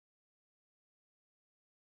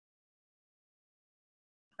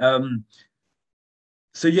Um,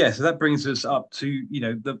 so yeah, so that brings us up to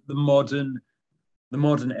the modern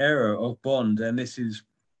era of Bond, and this is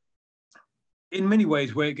in many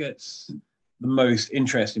ways where it gets the most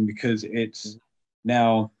interesting because it's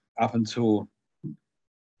now up until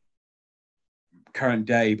current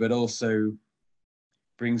day, but also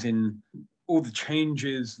brings in all the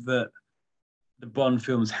changes that the Bond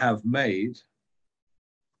films have made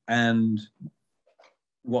and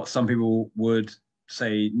what some people would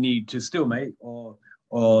say need to still make or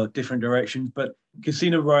different directions. But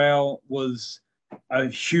Casino Royale was a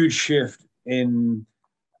huge shift in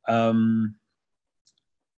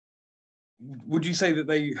would you say that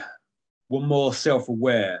they were more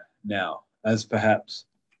self-aware now as perhaps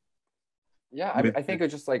Yeah, I think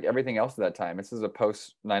it's just like everything else at that time. This is a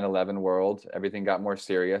post 9/11 world. Everything got more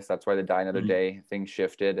serious. That's why the Die Another Day thing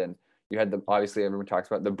shifted. And you had obviously everyone talks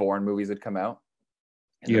about the Bourne movies had come out.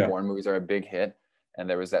 And the Bourne movies are a big hit. And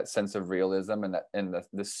there was that sense of realism and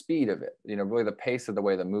the speed of it. Really the pace of the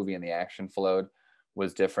way the movie and the action flowed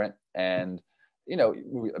was different. And,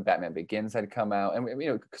 Batman Begins had come out. And,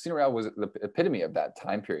 Casino Royale was the epitome of that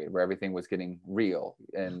time period where everything was getting real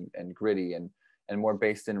and gritty and more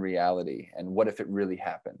based in reality and what if it really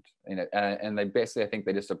happened, and they basically, I think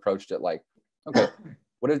they just approached it like, okay,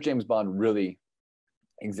 what if James Bond really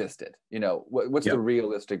existed? What's the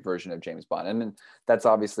realistic version of James Bond? And then that's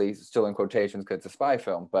obviously still in quotations because it's a spy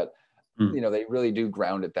film, but they really do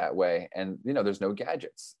ground it that way. And there's no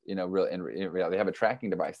gadgets, really in reality. They have a tracking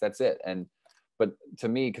device, that's it. But to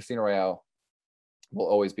me, Casino Royale will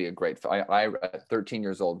always be a great film. I at 13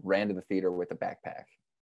 years old ran to the theater with a backpack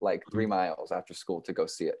like 3 miles after school to go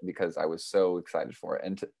see it because I was so excited for it.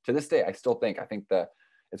 And to this day, I think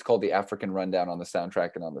it's called the African Rundown on the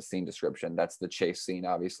soundtrack and on the scene description. That's the chase scene,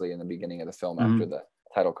 obviously, in the beginning of the film after the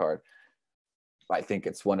title card. I think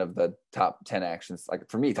it's one of the top 10 actions, like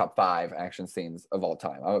for me, top 5 action scenes of all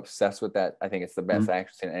time. I'm obsessed with that. I think it's the best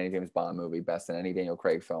action scene in any James Bond movie, best in any Daniel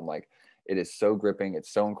Craig film. Like, it is so gripping.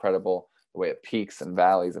 It's so incredible. The way it peaks and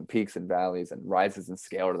valleys and rises in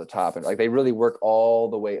scale to the top. And like, they really work all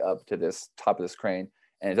the way up to this top of this crane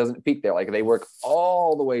and it doesn't peak there. Like, they work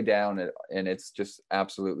all the way down and it's just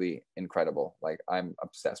absolutely incredible. Like, I'm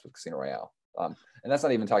obsessed with Casino Royale. And that's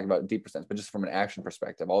not even talking about deeper sense, but just from an action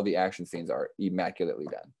perspective, all the action scenes are immaculately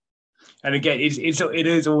done. And again, it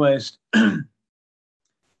is almost talk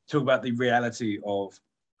about the reality of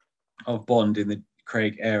Bond in the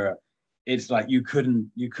Craig era. It's like you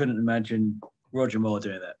couldn't imagine Roger Moore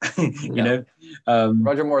doing that.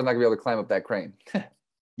 Roger Moore's not gonna be able to climb up that crane.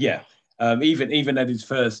 Yeah. Even at his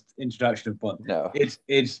first introduction of Bond. No. It's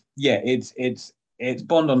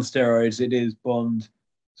Bond on steroids. It is Bond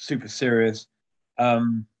super serious.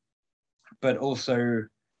 But also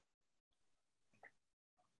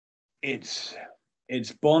it's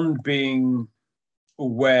Bond being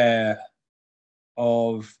aware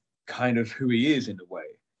of kind of who he is in a way.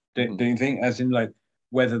 Don't you think? As in, like,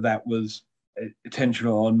 whether that was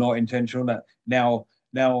intentional or not intentional. That now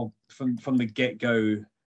from the get-go,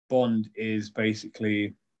 Bond is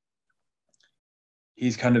basically,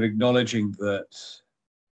 he's kind of acknowledging that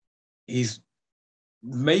he's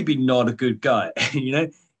maybe not a good guy.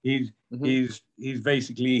 He's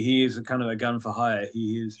basically, he is a kind of a gun for hire.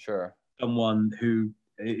 He is someone who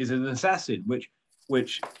is an assassin, which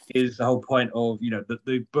is the whole point of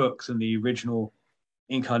the books and the original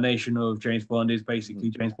incarnation of James Bond is basically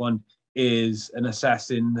James Bond is an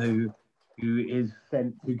assassin who is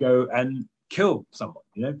sent to go and kill someone,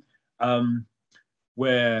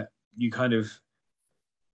 where you kind of,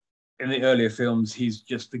 in the earlier films, he's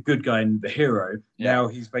just the good guy and the hero. Now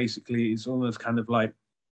he's basically, it's almost kind of like,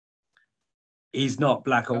 he's not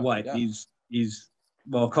black or white. He's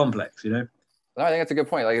more complex, No, I think that's a good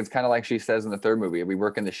point. Like, it's kind of like she says in the third movie, we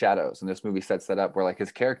work in the shadows, and this movie sets that up where like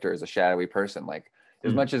his character is a shadowy person. Like,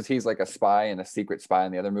 as much as he's like a spy and a secret spy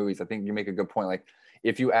in the other movies, I think you make a good point. Like,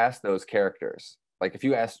 if you ask those characters, like if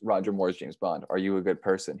you ask Roger Moore's James Bond, are you a good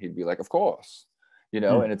person? He'd be like, of course,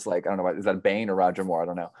 and it's like, I don't know, is that Bane or Roger Moore? I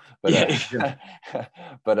don't know.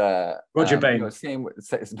 But Roger Bane. Same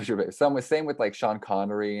with like Sean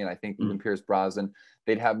Connery, and I think even Pierce Brosnan,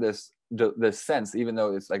 they'd have this sense, even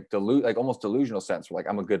though it's like almost delusional sense, where like,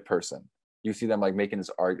 I'm a good person. You see them like making this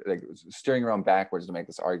like steering around backwards to make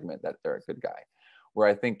this argument that they're a good guy. Where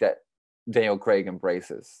I think that Daniel Craig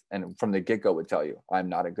embraces, and from the get-go would tell you, I'm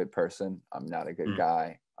not a good person, I'm not a good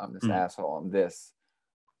guy, I'm this asshole, I'm this,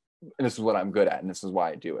 and this is what I'm good at, and this is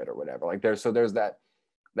why I do it, or whatever. Like, there's that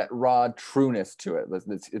raw trueness to it.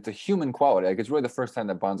 It's a human quality. Like, it's really the first time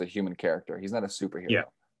that Bond's a human character. He's not a superhero.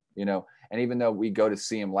 And even though we go to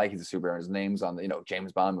see him like he's a superhero, his name's on the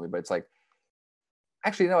James Bond movie, but it's like,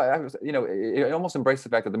 Actually, no, I was, it almost embraced the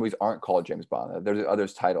fact that the movies aren't called James Bond. There's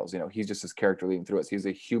others titles. He's just his character leading through us. He's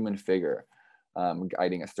a human figure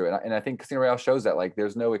guiding us through it. And I think Casino Royale shows that, like,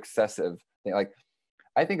 there's no excessive thing. Like,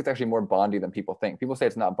 I think it's actually more Bondy than people think. People say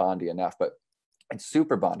it's not Bondy enough, but it's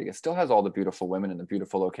super Bondy. It still has all the beautiful women and the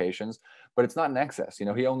beautiful locations, but it's not in excess.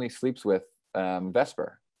 He only sleeps with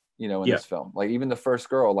Vesper, in this film. Like, even the first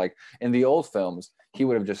girl, like in the old films, he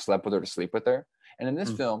would have just slept with her to sleep with her. And in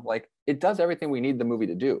this film, like, it does everything we need the movie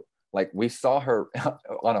to do. Like, we saw her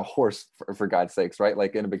on a horse, for God's sakes, right?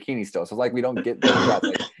 Like, in a bikini still. So, like, we don't get those shots.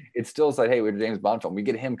 Like, it's still like, hey, we're a James Bond film. We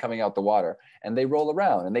get him coming out the water, and they roll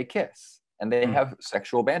around, and they kiss, and they have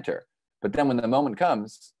sexual banter. But then when the moment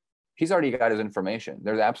comes, he's already got his information.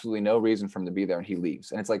 There's absolutely no reason for him to be there, and he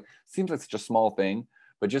leaves. And it's like, seems like such a small thing,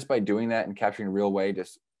 but just by doing that and capturing a real way,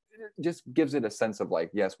 just gives it a sense of,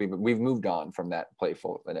 like, yes, we've moved on from that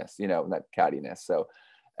playfulness, that cattiness. So,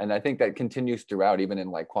 and I think that continues throughout, even in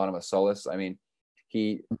like Quantum of Solace. I mean,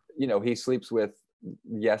 he sleeps with,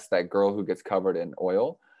 yes, that girl who gets covered in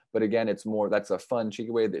oil, but again, it's more, that's a fun,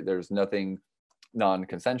 cheeky way. There's nothing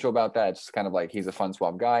non-consensual about that. It's kind of like, he's a fun,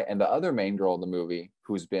 suave guy. And the other main girl in the movie,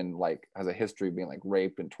 who's been like, has a history of being like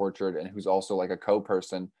raped and tortured, and who's also like a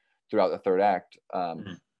co-person throughout the third act.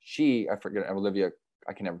 She, I forget, Olivia,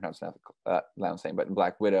 I can never pronounce that last name, but in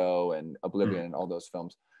Black Widow and Oblivion and all those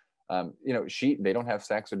films, they don't have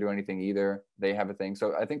sex or do anything either. They have a thing.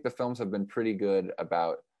 So I think the films have been pretty good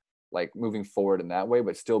about like moving forward in that way,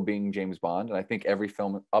 but still being James Bond. And I think every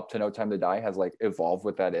film up to No Time to Die has like evolved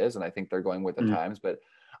what that is. And I think they're going with the times, but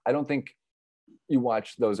I don't think you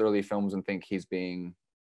watch those early films and think he's being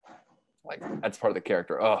like, that's part of the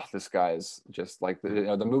character. Oh, this guy's just like,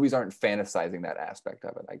 the movies aren't fantasizing that aspect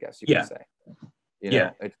of it, I guess you could say.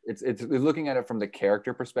 It's looking at it from the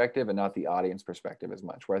character perspective and not the audience perspective as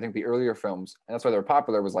much. Where I think the earlier films, and that's why they're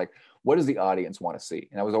popular, was like, what does the audience want to see?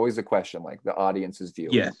 And that was always the question, like the audience's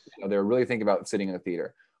view. They're really thinking about sitting in the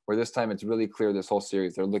theater. Where this time it's really clear, this whole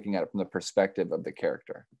series, they're looking at it from the perspective of the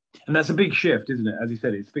character. And that's a big shift, isn't it? As you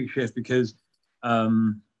said, it's a big shift because,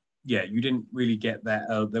 you didn't really get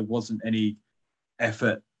that. There wasn't any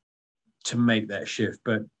effort to make that shift.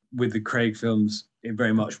 But with the Craig films, it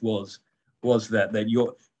very much was that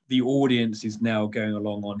the audience is now going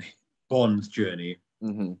along on Bond's journey,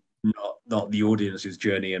 not the audience's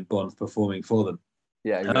journey and Bond performing for them.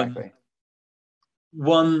 Yeah, exactly.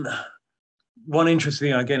 One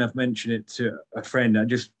interesting thing, again, I've mentioned it to a friend,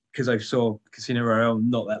 just because I saw Casino Royale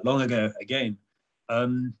not that long ago again.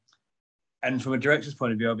 And from a director's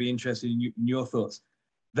point of view, I'll be interested in your thoughts.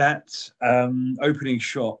 That opening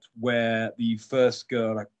shot where the first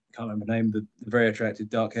girl, I can't remember her name, the very attractive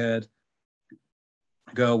dark-haired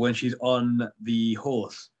girl, when she's on the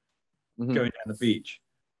horse going down the beach,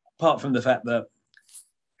 apart from the fact that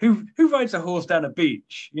who rides a horse down a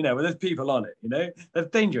beach, where there's people on it, that's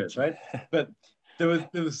dangerous, right? But there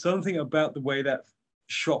was something about the way that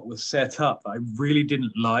shot was set up that I really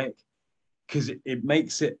didn't like, because it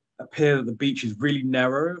makes it appear that the beach is really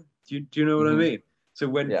narrow. Do you know what I mean? So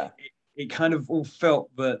when it kind of all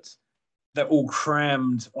felt that they're all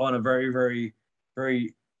crammed on a very, very,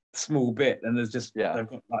 very small bit, and there's just they've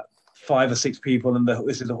got like 5 or 6 people, and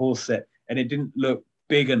this is a horse set, and it didn't look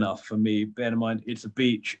big enough for me. Bear in mind, it's a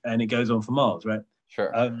beach, and it goes on for miles, right?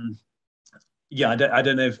 Sure. I don't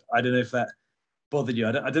know if that bothered you.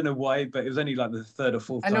 I don't know why, but it was only like the third or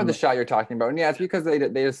fourth time. I know the shot you're talking about, and it's because they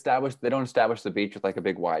don't establish the beach with like a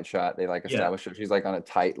big wide shot. They like establish it. She's like on a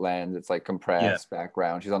tight lens. It's like compressed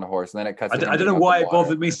background. She's on a horse, and then it cuts. I don't know why it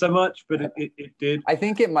bothered me so much, but it did. I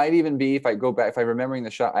think it might even be, if I'm remembering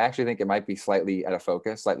the shot, I actually think it might be slightly out of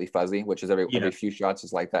focus, slightly fuzzy, which is every few shots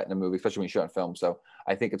is like that in a movie, especially when you shoot on film. So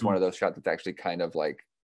I think it's one of those shots that's actually kind of like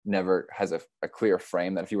never has a clear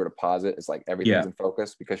frame, that if you were to pause it, it's like everything's in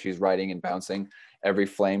focus, because she's riding and bouncing. Every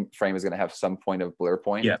frame is going to have some point of blur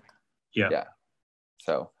point. So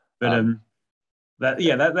but that's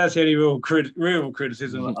the only real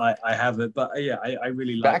criticism I have it. But I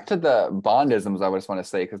really like back to the Bondisms. I just want to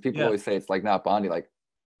say, because people always say it's like not Bondy, like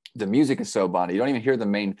the music is so Bondy. You don't even hear the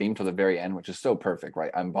main theme till the very end, which is so perfect, right?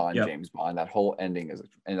 I'm Bond, James Bond. That whole ending is,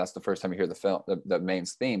 and that's the first time you hear the film, the main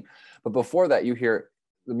theme. But before that, you hear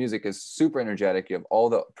the music is super energetic. You have all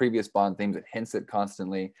the previous Bond themes. It hints it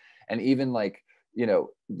constantly. And even like, the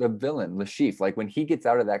villain, Le Chiffre, like when he gets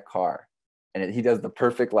out of that car and he does the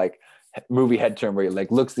perfect like movie head turn where he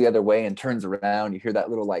like looks the other way and turns around, you hear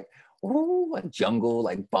that little like, oh, a jungle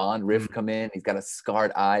like Bond riff come in. He's got a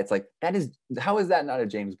scarred eye. It's like, how is that not a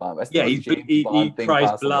James Bond? He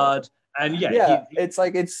cries blood, And yeah, yeah, it's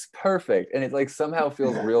like, it's perfect, and it like somehow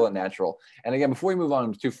feels real and natural. And again, before we move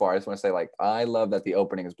on too far, I just want to say, like, I love that the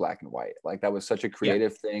opening is black and white. Like, that was such a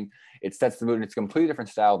creative thing. It sets the mood, and it's a completely different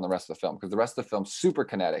style than the rest of the film, because the rest of the film's super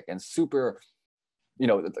kinetic and super, you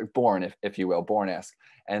know, Bourne, if you will, Bourne-esque.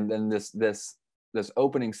 And then this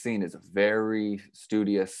opening scene is a very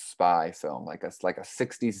studious spy film, like a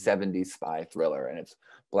 60s, 70s spy thriller, and it's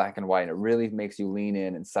black and white, and it really makes you lean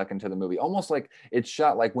in and suck into the movie, almost like it's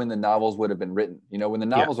shot like when the novels would have been written. You know, when the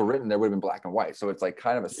novels were written, there would have been black and white, so it's like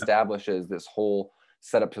kind of establishes this whole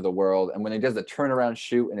setup to the world. And when it does the turnaround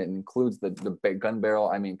shoot, and it includes the gun barrel,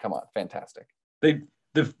 I mean, come on, fantastic.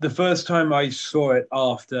 The first time I saw it,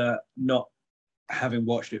 after not having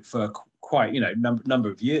watched it for quite, you know, number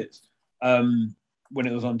of years, when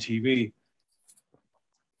it was on TV,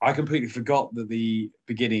 I completely forgot that the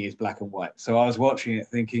beginning is black and white. So I was watching it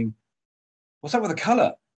thinking, what's up with the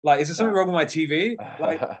color? Like, is there something wrong with my TV?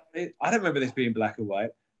 Like, I don't remember this being black and white.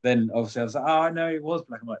 Then obviously I was like, oh, no, it was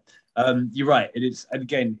black and white. You're right. It is, and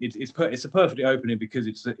again, it's a perfect opening, because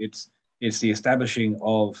it's the establishing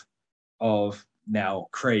of now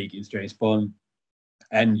Craig is James Bond.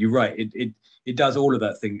 And you're right. It does all of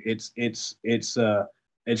that thing. It's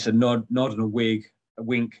a nod and a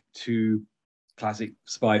wink to classic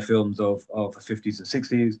spy films of the 50s and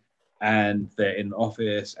 60s, and they're in the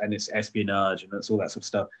office, and it's espionage, and that's all that sort of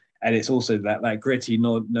stuff. And it's also that gritty,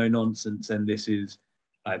 no nonsense, and this is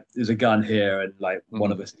like, there's a gun here, and like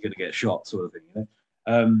one of us is going to get shot, sort of thing, you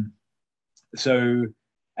know. So,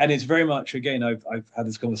 and it's very much, again, I've had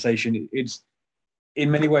this conversation. It's, in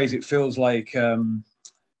many ways, it feels like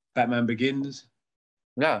Batman Begins.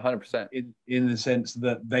 Yeah, 100%. In the sense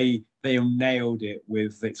that they nailed it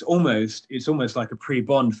with, it's almost like a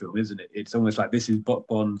pre-Bond film, isn't it? It's almost like this is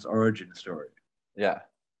Bond's origin story. Yeah.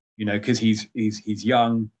 You know, because he's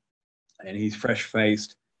young, and he's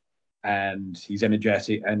fresh-faced, and he's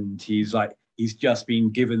energetic, and he's just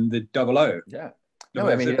been given the 00. Yeah. No,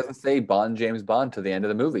 I mean, he doesn't say Bond, James Bond to the end of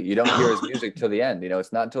the movie. You don't hear his music till the end. You know,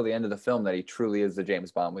 it's not until the end of the film that he truly is the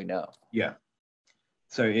James Bond we know. Yeah.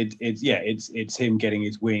 So it's him getting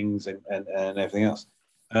his wings and everything else.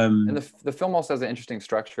 And the film also has an interesting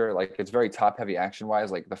structure. Like, it's very top heavy action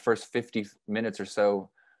wise. Like, the first 50 minutes or so,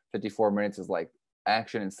 54 minutes is like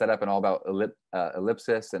action and setup, and all about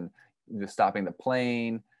ellipsis and stopping the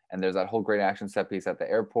plane. And there's that whole great action set piece at the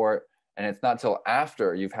airport. And it's not till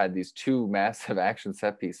after you've had these two massive action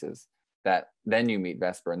set pieces that then you meet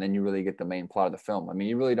Vesper, and then you really get the main plot of the film. I mean,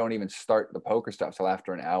 you really don't even start the poker stuff till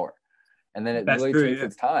after an hour. And then it really takes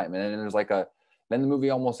its time. And then there's like then the movie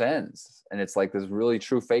almost ends. And it's like this really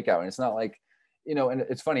true fake out. And it's not like, you know, and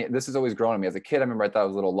it's funny, this has always grown on me. As a kid, I remember I thought it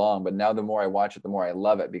was a little long, but now the more I watch it, the more I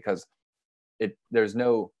love it, because it's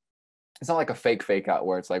not like a fake out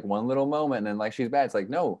where it's like one little moment and then like she's bad. It's like,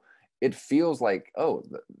 no, it feels like, oh,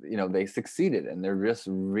 you know, they succeeded, and they're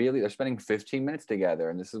spending 15 minutes together,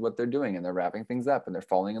 and this is what they're doing, and they're wrapping things up, and they're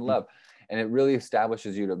falling in love. And it really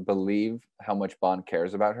establishes you to believe how much Bond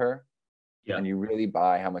cares about her. Yeah. And you really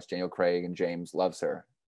buy how much Daniel Craig and James loves her.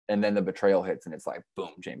 And then the betrayal hits, and it's like, boom,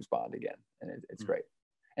 James Bond again. And it's great.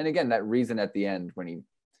 And again, that reason at the end, when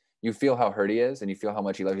you feel how hurt he is, and you feel how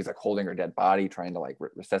much he loves, he's like holding her dead body, trying to like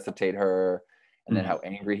resuscitate her. And then how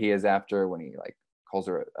angry he is after, when he like calls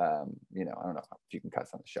her, you know, I don't know if you can cuss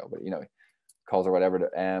on the show, but, you know, calls her whatever to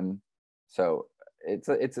M. So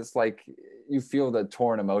it's just like, you feel the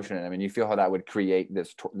torn emotion. And I mean, you feel how that would create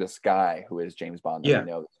this guy who is James Bond, that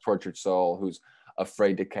we know, this tortured soul who's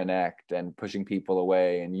afraid to connect and pushing people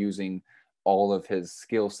away and using all of his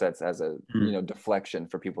skill sets as a you know, deflection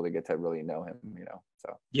for people to get to really know him, you know.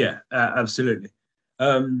 So absolutely.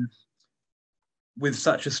 With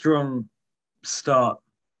such a strong start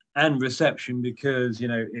and reception, because, you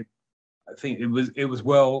know, I think it was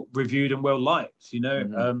well reviewed and well liked, you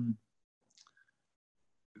know.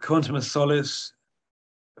 Quantum of Solace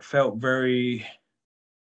felt very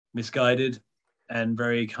misguided and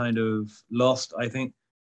very kind of lost, I think,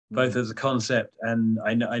 both as a concept, and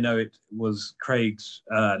I know it was Craig's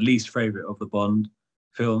least favorite of the Bond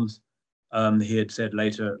films. He had said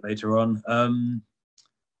later on.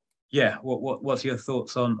 What's your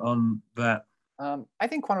thoughts on that? I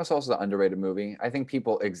think Quantum of Solace is an underrated movie. I think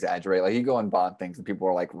people exaggerate. Like, you go on Bond things and people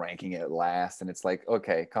are like ranking it last, and it's like,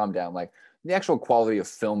 okay, calm down. Like, the actual quality of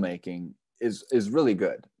filmmaking is really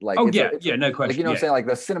good. Like, no question. Like, you know what I'm saying? Like,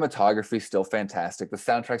 the cinematography is still fantastic. The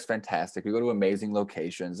soundtrack's fantastic. We go to amazing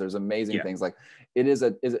locations. There's amazing things. Like, it is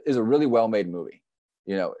a really well made movie,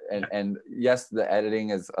 you know. And yes, the editing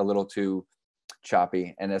is a little too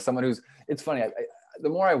choppy. And as someone it's funny. The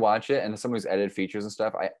more I watch it, and as someone who's edited features and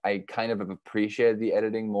stuff, I kind of have appreciated the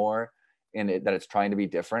editing more. in it that it's trying to be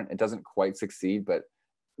different. It doesn't quite succeed, but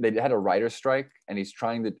they had a writer's strike, and he's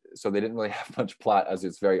trying to, so they didn't really have much plot, as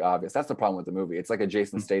it's very obvious. That's the problem with the movie. It's like a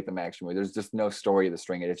Jason Statham action movie. There's just no story to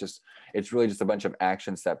string it. It's really just a bunch of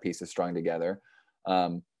action set pieces strung together.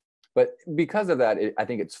 But because of that, I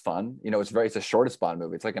think it's fun. You know, it's the shortest Bond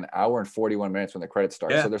movie. It's like an hour and 41 minutes when the credits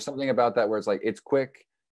start. Yeah. So there's something about that where it's like, it's quick,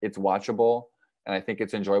 it's watchable, and I think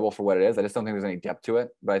it's enjoyable for what it is. I just don't think there's any depth to it,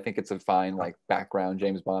 but I think it's a fine like background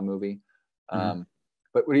James Bond movie.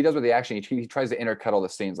 But what he does with the action, he tries to intercut all the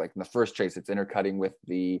scenes. Like in the first chase, it's intercutting with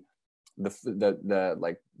the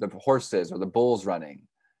like the horses or the bulls running,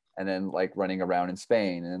 and then like running around in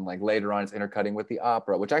Spain. And then like later on, it's intercutting with the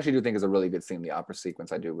opera, which I actually do think is a really good scene. The opera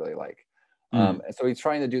sequence I do really like. And so he's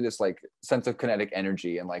trying to do this like sense of kinetic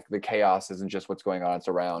energy, and like the chaos isn't just what's going on, it's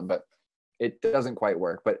around, but it doesn't quite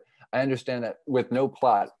work. But I understand that with no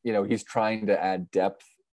plot, you know, he's trying to add depth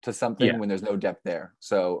to something when there's no depth there.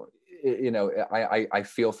 So, you know, I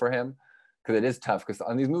feel for him, because it is tough, because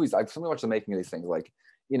on these movies, I've so watched the making of these things, like,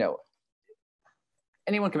 you know,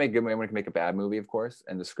 anyone can make a good movie, anyone can make a bad movie, of course,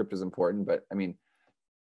 and the script is important, but I mean,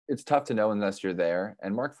 it's tough to know unless you're there.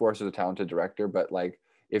 And Mark Forster is a talented director, but like,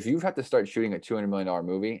 if you have to start shooting a $200 million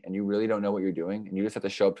movie and you really don't know what you're doing, and you just have to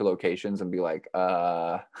show up to locations and be like,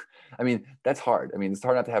 I mean, that's hard. I mean, it's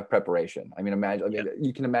hard not to have preparation. I mean,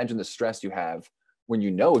 you can imagine the stress you have when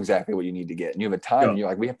you know exactly what you need to get, and you have a time, and you're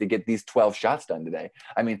like, we have to get these 12 shots done today.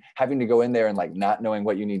 I mean, having to go in there and like not knowing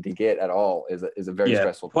what you need to get at all is a very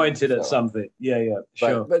stressful pointed thing. At something.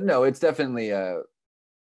 Sure. But no, it's definitely a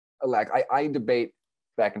lack. I debate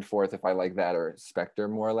back and forth if I like that or Spectre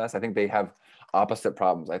more or less. I think they have opposite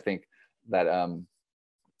problems. I think that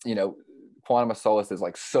you know, Quantum of Solace is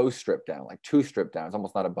like so stripped down, like too stripped down. It's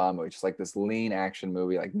almost not a Bond movie. It's just like this lean action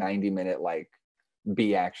movie, like 90-minute like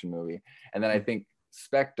B action movie. And then I think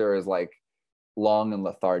Spectre is like long and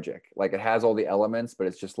lethargic. Like it has all the elements, but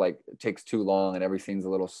it's just like it takes too long, and everything's a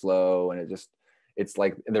little slow, and it's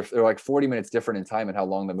like they're like 40 minutes different in time and how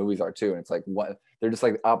long the movies are too. And it's like what they're just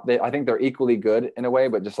like I think they're equally good in a way,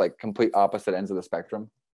 but just like complete opposite ends of the spectrum.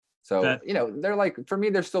 So you know, they're like, for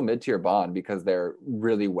me, they're still mid-tier Bond because they're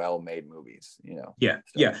really well-made movies. You know. Yeah.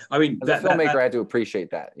 I mean, as a filmmaker, I had to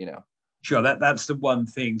appreciate that. You know. Sure, that's the one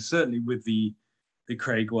thing. Certainly with the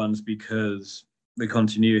Craig ones, because the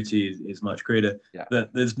continuity is much greater. Yeah.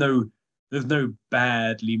 That there's no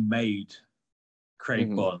badly made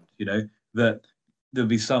Craig Bond. You know, that there'll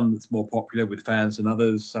be some that's more popular with fans than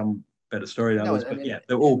others, some better story than others. But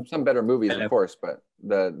they're all some better movies, of course. But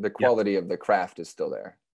the quality of the craft is still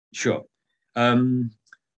there. Sure.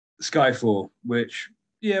 Skyfall, which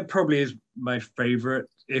probably is my favorite,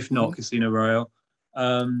 if not Casino Royale.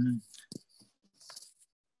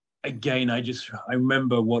 Again, I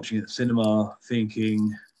remember watching it at cinema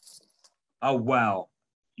thinking, oh wow,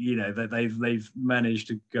 you know, that they've managed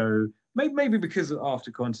to go, maybe because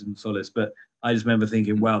after Quantum of Solace, but I just remember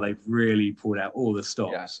thinking, wow, they've really pulled out all the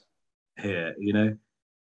stops here, you know.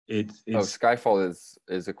 It's Skyfall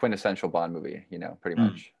is a quintessential Bond movie, you know, pretty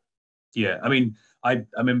much. Yeah, I mean, I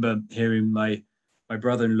remember hearing my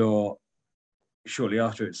brother-in-law shortly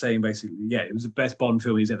after it saying basically, it was the best Bond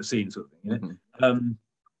film he's ever seen, sort of thing, you know.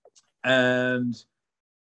 And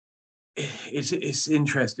it's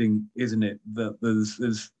interesting, isn't it, that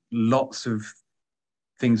there's lots of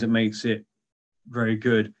things that makes it very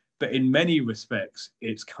good, but in many respects,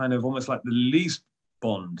 it's kind of almost like the least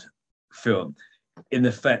Bond film, in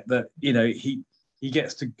the fact that, you know, he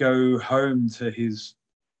gets to go home to his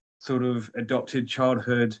sort of adopted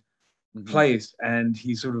childhood place, and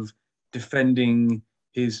he's sort of defending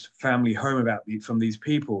his family home from these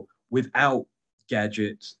people without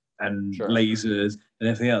gadgets and lasers and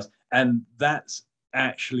everything else. And that's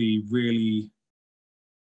actually really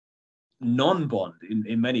non-Bond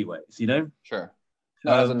in many ways, you know? Sure.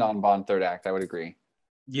 No, as a non-Bond third act, I would agree.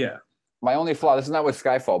 Yeah. My only flaw, this is not with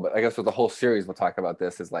Skyfall, but I guess with the whole series we'll talk about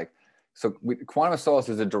this, is like, so Quantum of Solace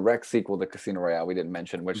is a direct sequel to Casino Royale, we didn't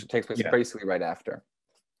mention, which takes place basically right after.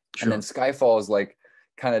 Sure. And then Skyfall is like,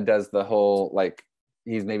 kind of does the whole, like,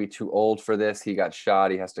 he's maybe too old for this, he got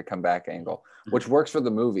shot, he has to come back angle, which works for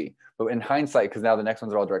the movie. But in hindsight, because now the next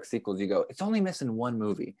ones are all direct sequels, you go, it's only missing one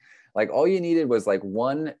movie. Like all you needed was like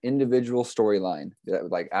one individual storyline,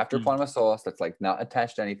 like after Quantum of Solace, that's like not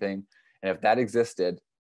attached to anything. And if that existed,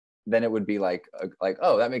 then it would be like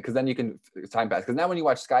oh, that makes, because then you can time pass. Because now when you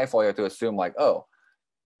watch Skyfall, you have to assume like, oh,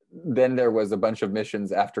 then there was a bunch of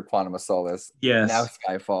missions after Quantum of Solace. Yes. Now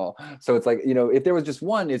Skyfall. So it's like, you know, if there was just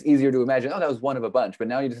one, it's easier to imagine, oh, that was one of a bunch. But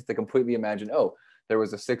now you just have to completely imagine, oh, there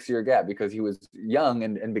was a 6-year gap because he was young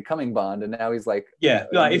and becoming Bond, and now he's like,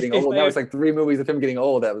 like getting old. Now it's like 3 movies of him getting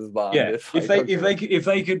old. That was Bond. Yeah, Like, if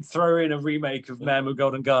they could throw in a remake of Man with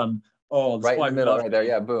Golden Gun, right in the middle, right there,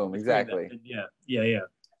 yeah, boom, exactly. Yeah.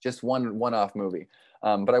 Just one-off movie.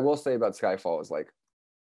 But I will say about Skyfall is like,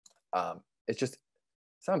 it's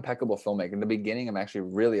an impeccable filmmaking. In the beginning, I'm actually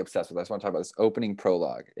really obsessed with. I just want to talk about this opening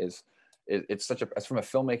prologue. It's from a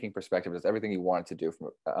filmmaking perspective, it's everything he wanted to do.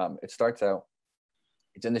 It starts out,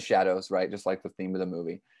 it's in the shadows, right? Just like the theme of the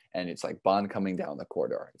movie. And it's like Bond coming down the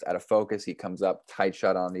corridor. It's out of focus. He comes up, tight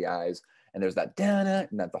shut on the eyes. And there's that da-da,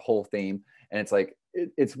 and that the whole theme. And it's like,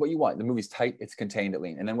 it's what you want. The movie's tight, it's contained, it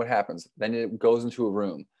lean. And then what happens? Then it goes into a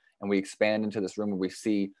room, and we expand into this room where we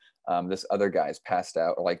see this other guy's passed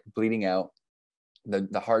out or like bleeding out.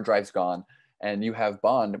 The hard drive's gone. And you have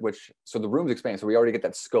Bond, so the room's expanding. So we already get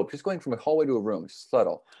that scope, just going from a hallway to a room,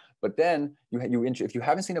 subtle. But then if you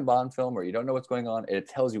haven't seen a Bond film or you don't know what's going on, it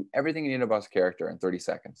tells you everything you need about his character in 30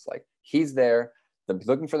 seconds. Like, he's there,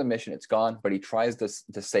 looking for the mission, it's gone, but he tries to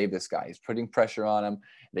save this guy. He's putting pressure on him.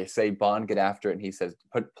 They say, Bond, get after it. And he says,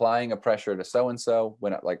 applying a pressure to so-and-so,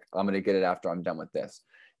 when I'm going to get it after I'm done with this.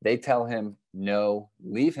 They tell him, no,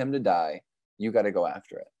 leave him to die. You got to go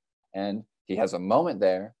after it. And he has a moment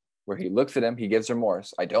there where he looks at him, he gives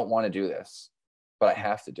remorse. I don't want to do this, but I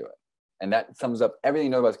have to do it. And that sums up everything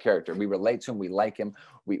you know about his character. We relate to him. We like him.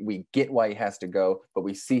 We get why he has to go, but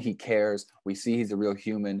we see he cares. We see he's a real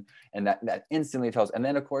human. And that instantly tells. And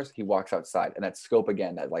then, of course, he walks outside. And that scope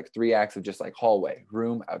again, that like 3 acts of just like hallway,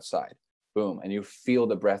 room, outside, boom. And you feel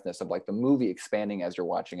the breathness of like the movie expanding as you're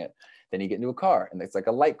watching it. Then you get into a car, and it's like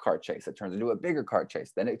a light car chase. It turns into a bigger car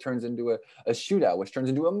chase. Then it turns into a shootout, which turns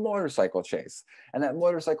into a motorcycle chase. And that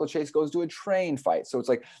motorcycle chase goes to a train fight. So it's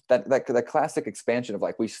like that classic expansion of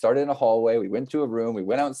like, we started in a hallway, we went to a room, we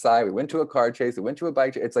went outside, we went to a car chase, we went to a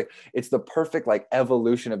bike chase. It's like, it's the perfect like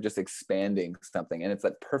evolution of just expanding something. And it's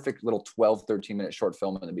that perfect little 12, 13-minute short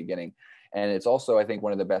film in the beginning. And it's also, I think,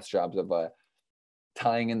 one of the best jobs of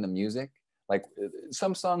tying in the music. Like,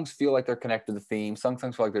 some songs feel like they're connected to the theme. Some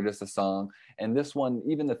songs feel like they're just a song. And this one,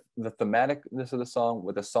 even the thematicness of the song,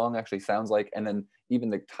 what the song actually sounds like, and then even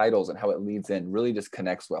the titles and how it leads in really just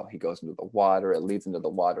connects well. He goes into the water, it leads into the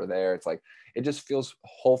water there. It's like, it just feels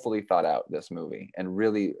hopefully thought out, this movie, and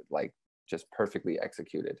really like just perfectly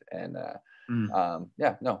executed. And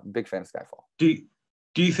big fan of Skyfall. Do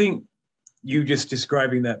you think you just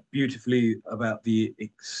describing that beautifully about the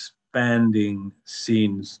expanding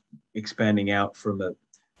scenes, expanding out from a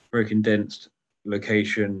very condensed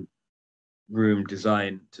location, room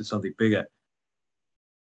design to something bigger?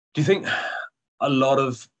 Do you think a lot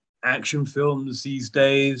of action films these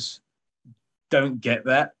days don't get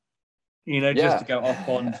that? Just to go off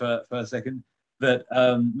on for a second, that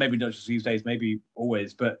maybe not just these days, maybe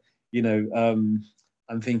always, but I'm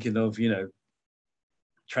thinking of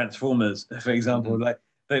Transformers, for example. Like,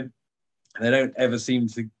 they don't ever seem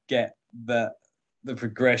to get the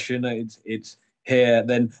progression. It's here,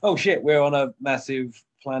 then, oh shit, we're on a massive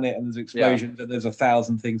planet and there's explosions and there's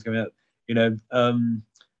 1,000 things coming out,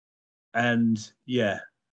 and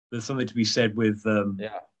there's something to be said with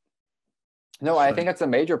No, I think that's a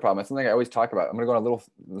major problem. It's something I always talk about. I'm gonna go on a little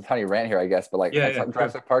tiny rant here, I guess, but like,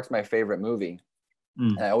 Jurassic Park's my favorite movie.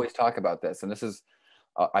 And I always talk about this, and this is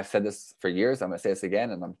I've said this for years. I'm going to say this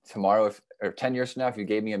again. And tomorrow, or 10 years from now, if you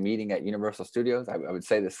gave me a meeting at Universal Studios, I would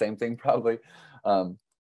say the same thing probably. When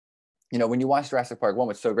you watch Jurassic Park 1,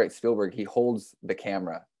 what's so great, Spielberg, he holds the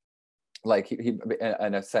camera like he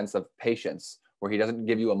in a sense of patience, where he doesn't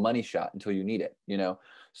give you a money shot until you need it,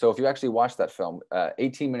 So if you actually watch that film,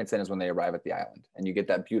 18 minutes in is when they arrive at the island, and you get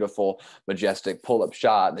that beautiful, majestic pull-up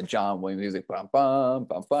shot, the John Williams music, bum, bum,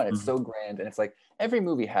 bum, bum. It's so grand. And it's like, every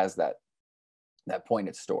movie has that point in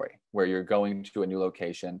its story where you're going to a new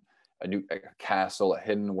location, a castle, a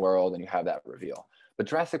hidden world, and you have that reveal. But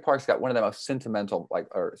Jurassic Park's got one of the most sentimental,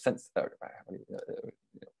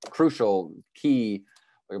 crucial, key,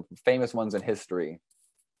 famous ones in history.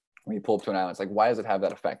 When you pull up to an island, it's like, why does it have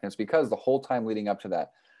that effect? And it's because the whole time leading up to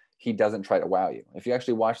that, he doesn't try to wow you. If you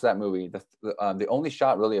actually watch that movie, the only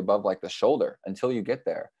shot really above like the shoulder until you get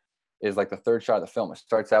there is like the third shot of the film. It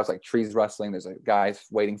starts out, it's like trees rustling. There's a guy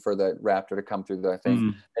waiting for the raptor to come through the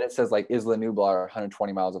thing. And it says like Isla Nublar,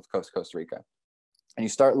 120 miles off the coast of Costa Rica. And you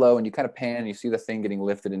start low and you kind of pan and you see the thing getting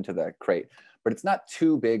lifted into the crate. But it's not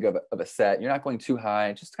too big of a set. You're not going too high.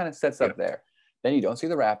 It just kind of sets up there. Then you don't see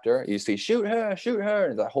the raptor. You see, shoot her,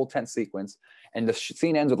 and that whole tense sequence. And the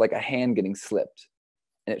scene ends with like a hand getting slipped.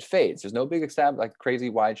 And it fades. There's no big like crazy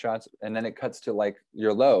wide shots. And then it cuts to like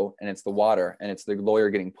you're low and it's the water and it's the lawyer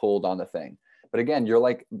getting pulled on the thing. But again, you're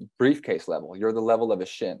like briefcase level. You're the level of his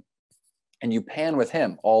shin. and you pan with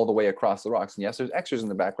him all the way across the rocks. And yes, there's extras in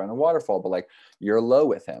the background, a waterfall, but like you're low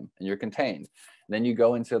with him and you're contained. And then you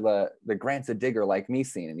go into the Grant's a digger like me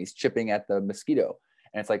scene, and he's chipping at the mosquito.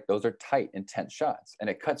 And it's like, those are tight, intense shots. And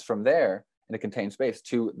it cuts from there in a contained space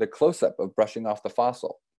to the close-up of brushing off the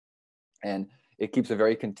fossil. And it keeps a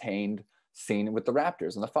very contained scene with the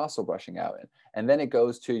raptors and the fossil brushing out. And then it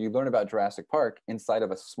goes to, you learn about Jurassic Park inside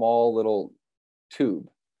of a small little tube,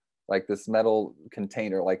 like this metal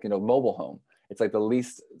container, like, mobile home. It's like the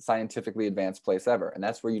least scientifically advanced place ever. And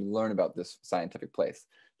that's where you learn about this scientific place.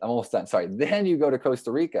 I'm almost done. Sorry. Then you go to Costa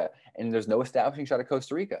Rica, and there's no establishing shot of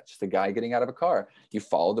Costa Rica. It's just a guy getting out of a car. You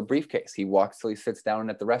follow the briefcase. He walks till he sits down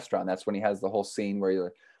at the restaurant. That's when he has the whole scene where you're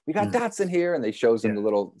like, we got dots in here. And they shows him the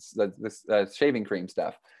little shaving cream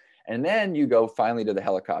stuff. And then you go finally to the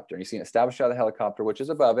helicopter, and you see an established shot of the helicopter, which is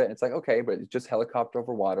above it. And it's like, okay, but it's just helicopter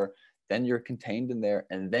over water. Then you're contained in there,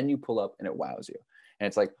 and then you pull up and it wows you. And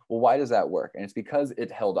it's like, well, why does that work? And it's because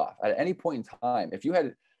it held off. At any point in time, if you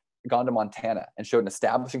had gone to Montana and showed an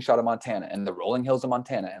establishing shot of Montana and the rolling hills of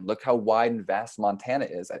Montana, and look how wide and vast Montana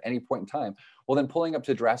is at any point in time, well, then pulling up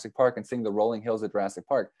to Jurassic Park and seeing the rolling hills of Jurassic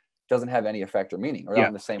Park doesn't have any effect or meaning, or not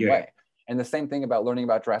in the same way. And the same thing about learning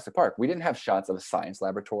about Jurassic Park. We didn't have shots of a science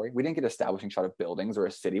laboratory. We didn't get establishing shot of buildings or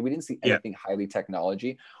a city. We didn't see anything highly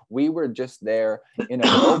technology. We were just there in a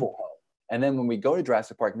mobile home. And then when we go to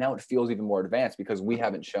Jurassic Park, now it feels even more advanced because we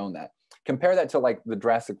haven't shown that. Compare that to like the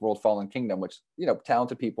Jurassic World Fallen Kingdom, which,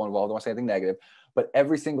 talented people involved, don't want to say anything negative, but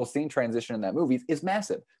every single scene transition in that movie is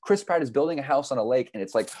massive. Chris Pratt is building a house on a lake, and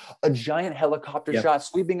it's like a giant helicopter shot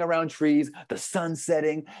sweeping around trees, the sun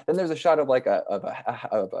setting. Then there's a shot of like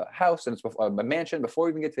a house, and it's a mansion before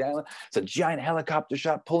we even get to the island. It's a giant helicopter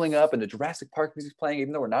shot pulling up, and the Jurassic Park music's playing,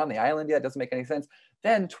 even though we're not on the island yet. It doesn't make any sense.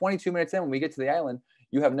 Then 22 minutes in, when we get to the island,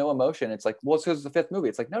 you have no emotion. It's like, well, it's because it's the fifth movie.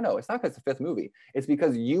 It's like, no, it's not because it's the fifth movie. It's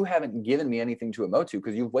because you haven't given me anything to emote to,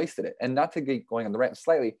 because you've wasted it. And not to get going on the rant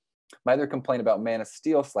slightly, my other complaint about Man of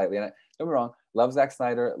Steel slightly, and don't get me wrong, love Zack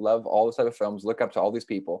Snyder, love all this type of films, look up to all these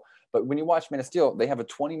people. But when you watch Man of Steel, they have a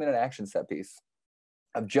 20-minute action set piece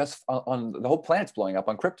of just on the whole planet's blowing up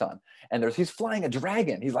on Krypton. And he's flying a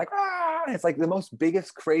dragon. He's like, ah! It's like the most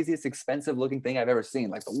biggest, craziest, expensive looking thing I've ever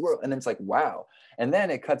seen, like the world. And then it's like, wow. And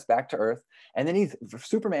then it cuts back to Earth. And then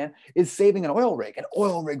Superman is saving an oil rig, and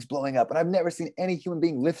oil rig's blowing up. And I've never seen any human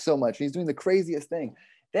being lift so much. He's doing the craziest thing.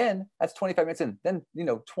 Then that's 25 minutes in. Then,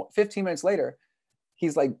 15 minutes later,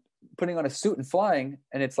 he's like putting on a suit and flying.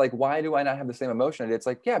 And it's like, why do I not have the same emotion? It's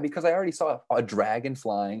like, yeah, because I already saw a dragon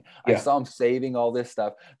flying. I saw him saving all this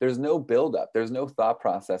stuff. There's no buildup. There's no thought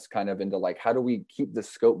process kind of into like, how do we keep the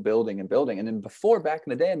scope building and building? And then before, back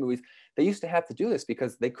in the day in movies, they used to have to do this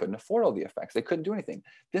because they couldn't afford all the effects. They couldn't do anything.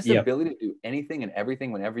 This ability to do anything and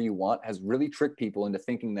everything whenever you want has really tricked people into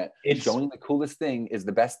thinking that showing the coolest thing is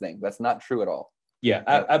the best thing. That's not true at all. Yeah,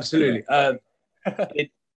 absolutely.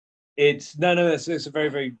 It's a very,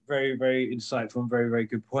 very, very, very insightful and very, very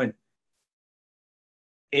good point.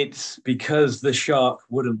 It's because the shark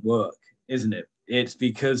wouldn't work, isn't it? It's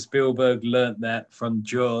because Spielberg learned that from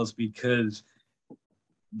Jaws, because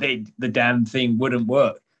the damn thing wouldn't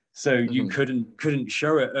work. So you couldn't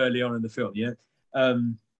show it early on in the film,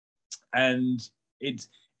 and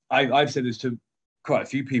I've said this to quite a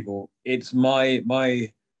few people. It's my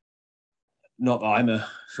not that I'm a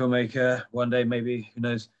filmmaker, one day maybe, who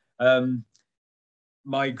knows.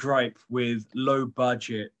 My gripe with low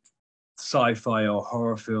budget sci-fi or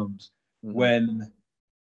horror films, when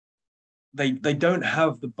they don't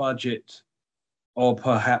have the budget or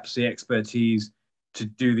perhaps the expertise to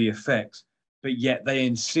do the effects, but yet they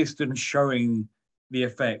insist on showing the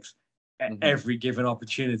effects at every given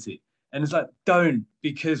opportunity. And it's like, don't,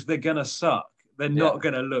 because they're gonna suck. They're not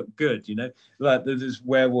gonna look good, Like there's this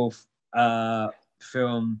werewolf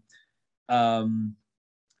film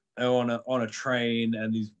on a train,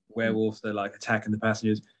 and these werewolves, they're like attacking the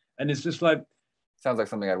passengers, and it's just like, sounds like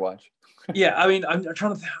something I'd watch. Yeah, I mean, I'm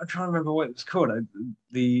trying to remember what it's called.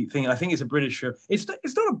 The thing, I think it's a British film. It's not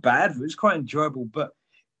a bad film. It's quite enjoyable, but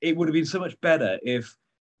it would have been so much better if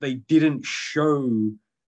they didn't show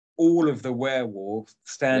all of the werewolves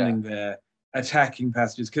standing there attacking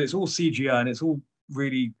passengers, because it's all CGI and it's all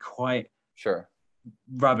really quite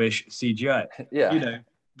rubbish CGI.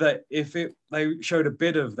 That if they showed a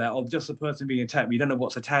bit of that, or just the person being attacked, but you don't know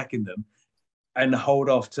what's attacking them, and hold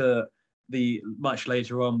off to the much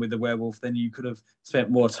later on with the werewolf, then you could have spent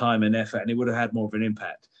more time and effort, and it would have had more of an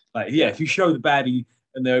impact. Like, if you show the baddie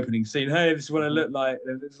in the opening scene, hey, this is what I look like,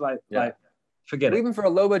 it's like forget it. Even for a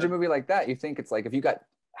low budget movie like that, you think it's like, if you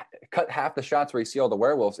cut half the shots where you see all the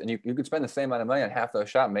werewolves, and you could spend the same amount of money on half those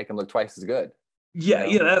shots and make them look twice as good.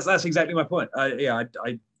 That's exactly my point. I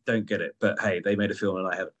don't get it. But hey, they made a film and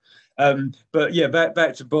I haven't. But yeah,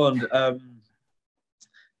 back to Bond. I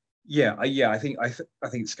think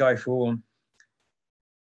Skyfall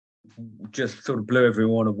just sort of blew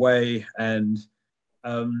everyone away, and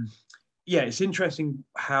it's interesting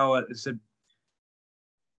how it's the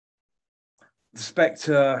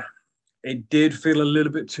Spectre. It did feel a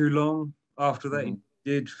little bit too long after that. It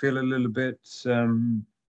did feel a little bit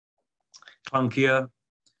clunkier.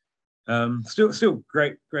 Still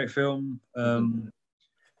great film.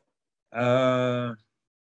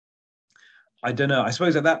 I don't know. I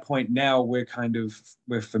suppose at that point now we're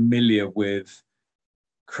familiar with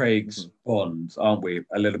Craig's Bond, aren't we?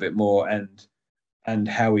 A little bit more, and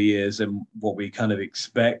how he is and what we kind of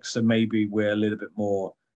expect. So maybe we're a little bit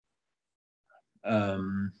more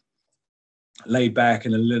laid back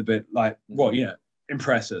and a little bit like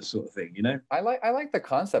impress us sort of thing, you know? I like the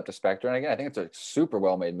concept of Spectre, and again, I think it's a super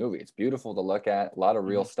well made movie. It's beautiful to look at, a lot of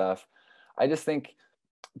real stuff. I just think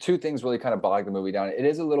two things really kind of bog the movie down. It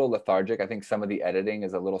is a little lethargic. I think some of the editing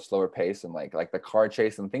is a little slower pace, and like the car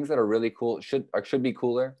chase and things that are really cool should be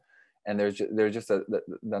cooler. And there's just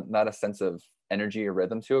not a sense of energy or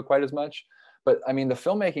rhythm to it quite as much. But I mean, the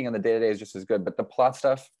filmmaking on the day to day is just as good. But the plot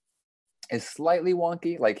stuff is slightly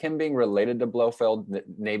wonky. Like him being related to Blofeld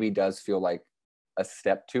maybe does feel like a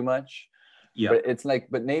step too much. Yeah. But it's like,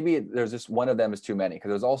 but maybe there's just one of them is too many, because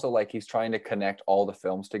there's also like he's trying to connect all the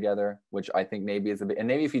films together, which I think maybe is a bit. And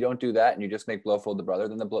maybe if you don't do that and you just make Blofeld the brother,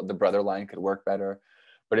 then the brother line could work better.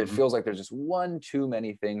 But it feels like there's just one too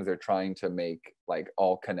many things they're trying to make like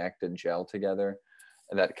all connect and gel together.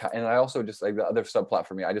 And I also just like the other subplot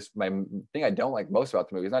for me. My thing I don't like most about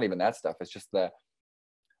the movie is not even that stuff. It's just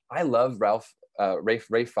I love Ray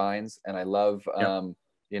Fiennes, and I love Ben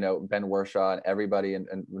Whishaw and everybody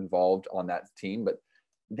involved on that team, but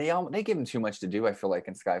they give him too much to do. I feel like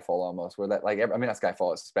in Skyfall almost, where that not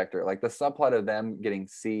Skyfall, it's Spectre. Like the subplot of them getting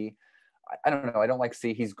C. I don't know. I don't like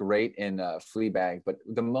C. He's great in Fleabag, but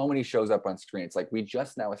the moment he shows up on screen, it's like we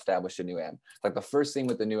just now established a new M. Like the first scene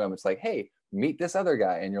with the new M, it's like, hey, meet this other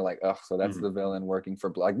guy, and you're like, oh, so that's the villain working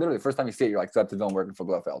for like literally the first time you see it, you're like, so that's the villain working for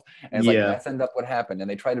Blofeld, and it's like that's end up what happened, and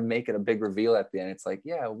they try to make it a big reveal at the end. It's like,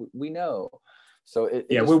 yeah, we know. So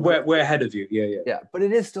we're ahead of you. Yeah. But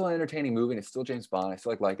it is still an entertaining movie, and it's still James Bond. I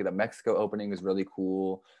still like it. The Mexico opening is really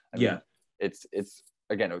cool. I mean, it's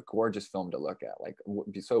again a gorgeous film to look at. Like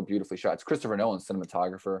so beautifully shot. It's Christopher Nolan's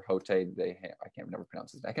cinematographer, Hote. I can't never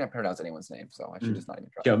pronounce his name. I can't pronounce anyone's name, so I should just not even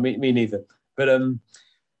try. Yeah, me neither. But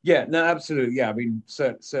no, absolutely. Yeah, I mean,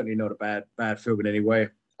 certainly not a bad film in any way.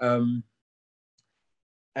 And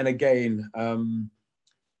again,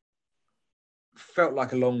 felt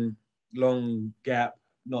like a long gap,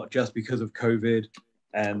 not just because of COVID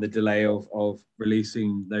and the delay of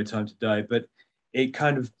releasing No Time to Die, but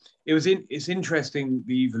it's interesting,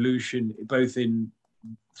 the evolution both in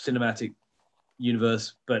cinematic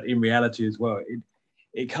universe but in reality as well.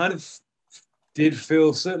 It kind of did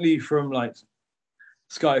feel, certainly from like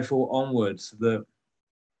Skyfall onwards, that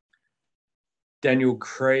Daniel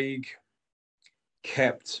Graig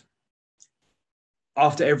kept,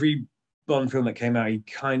 after every Bond film that came out, he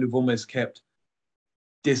kind of almost kept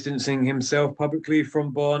distancing himself publicly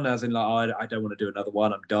from Bond, as in like, I don't want to do another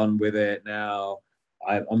one. I'm done with it now.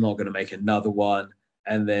 I'm not going to make another one,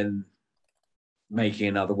 and then making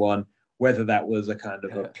another one. Whether that was a kind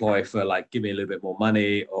of a ploy for like, give me a little bit more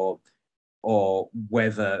money, or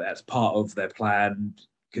whether that's part of their plan,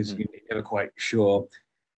 because you're never quite sure.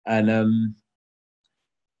 And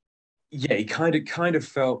he kind of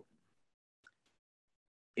felt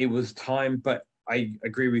it was time, but I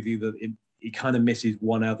agree with you that it kind of misses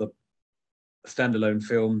one other standalone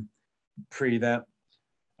film pre that.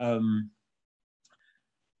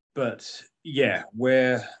 But yeah,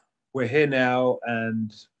 we're here now,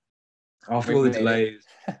 and after all the delays,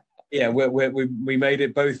 we made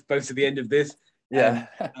it both to the end of this. Yeah.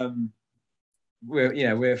 And,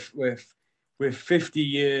 we're 50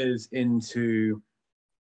 years into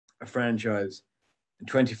a franchise and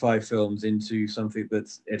 25 films into something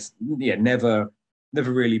that's never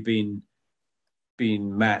really been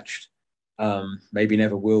matched, maybe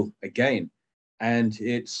never will again. And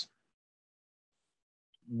it's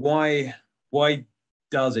why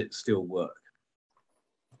does it still work,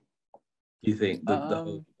 do you think, the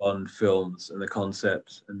whole Bond films and the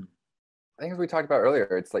concepts? And I think, as we talked about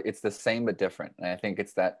earlier, it's like it's the same but different, and I think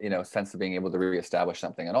it's that sense of being able to reestablish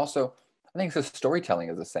something. And also I think the storytelling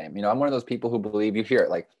is the same. I'm one of those people who believe, you hear it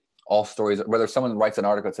like all stories, whether someone writes an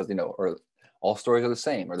article that says or all stories are the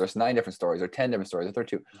same, or there's 9 different stories, or 10 different stories, or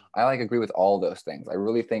 32. I agree with all those things. I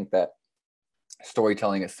really think that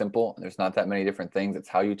storytelling is simple. There's not that many different things. It's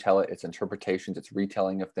how you tell it. It's interpretations. It's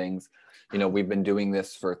retelling of things. You know, we've been doing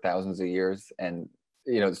this for thousands of years, and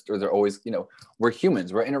you know, they're always, you know, we're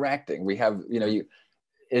humans. We're interacting. We have, you know,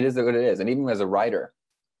 it is what it is. And even as a writer,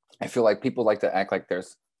 I feel like people like to act like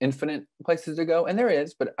there's infinite places to go, and there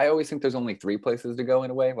is. But I always think there's only 3 places to go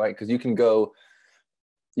in a way, right? Because you can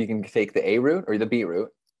take the A route or the B route,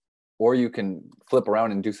 or you can flip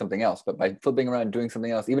around and do something else. But by flipping around and doing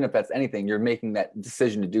something else, even if that's anything, you're making that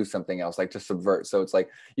decision to do something else, like to subvert. So it's like,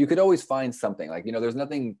 you could always find something, like, you know, there's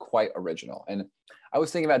nothing quite original. And I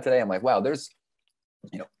was thinking about today, I'm like, wow, there's,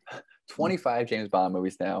 you know, 25 James Bond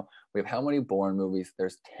movies now. We have how many Bourne movies?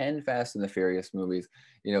 There's 10 Fast and the Furious movies.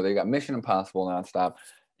 You know, they got Mission Impossible nonstop.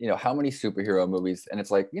 You know, how many superhero movies? And it's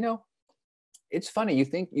like, you know, it's funny. You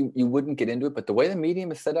think you wouldn't get into it, but the way the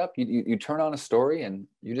medium is set up, you turn on a story and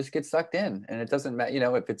you just get sucked in. And it doesn't matter, you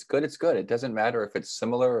know, if it's good, it's good. It doesn't matter if it's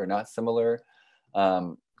similar or not similar.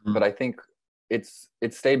 But I think it's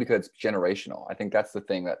stayed because it's generational. I think that's the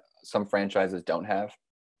thing that some franchises don't have.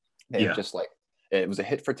 They have just like, it was a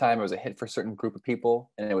hit for time. It was a hit for a certain group of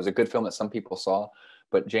people, and it was a good film that some people saw.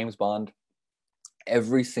 But James Bond,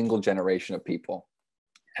 every single generation of people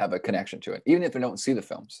have a connection to it, even if they don't see the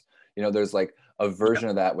films. You know, there's like a version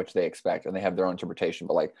of that which they expect, and they have their own interpretation.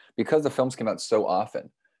 But like, because the films came out so often,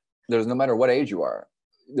 there's, no matter what age you are,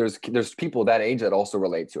 there's people that age that also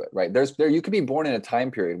relate to it, right? You could be born in a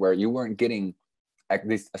time period where you weren't getting at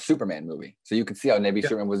least a Superman movie, so you could see how maybe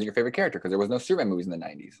Superman wasn't your favorite character because there was no Superman movies in the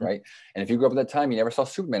 90s, right? And if you grew up at that time, you never saw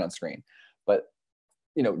Superman on screen, but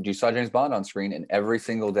you know, you saw James Bond on screen in every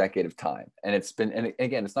single decade of time. And it's been, and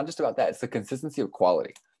again, it's not just about that, it's the consistency of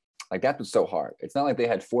quality. Like, that was so hard. It's not like they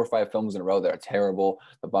had 4 or 5 films in a row that are terrible,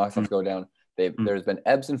 the box office go down. There's been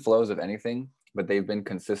ebbs and flows of anything, but they've been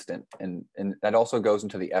consistent, and that also goes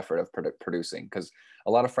into the effort of producing, because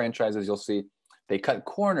a lot of franchises you'll see, they cut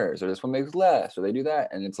corners, or this one makes less, or they do that,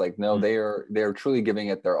 and it's like, no, they're truly giving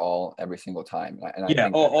it their all every single time. And I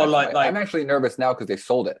think or like I'm actually nervous now because they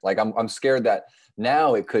sold it. Like, I'm scared that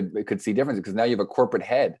now it could see differences, because now you have a corporate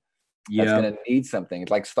head that's going to need something.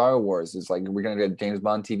 It's like Star Wars. It's like, we're going to get a James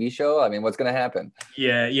Bond TV show. I mean, what's going to happen?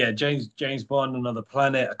 Yeah. James Bond, another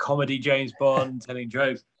planet, a comedy James Bond telling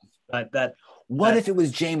jokes like that. What if it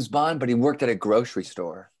was James Bond, but he worked at a grocery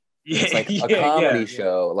store? It's like a comedy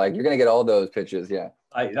show. Like, you're gonna get all those pitches.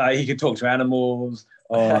 He could talk to animals,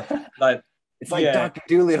 or like it's like Dr.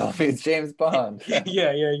 Dolittle meets James Bond. Like,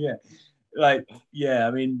 I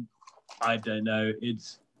mean, I don't know.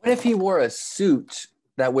 What if he wore a suit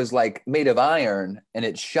that was like made of iron and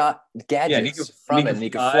it shot gadgets from it, and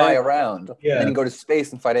he could fly around, and then he go to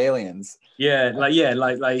space and fight aliens? Like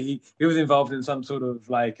he was involved in some sort of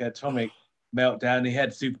like atomic meltdown. He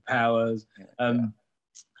had superpowers.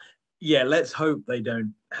 Let's hope they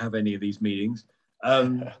don't have any of these meetings.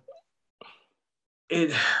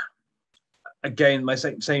 Again, my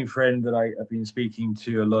same friend that I've been speaking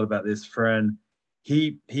to a lot about this, friend,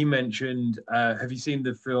 he mentioned, have you seen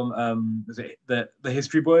the film, was it the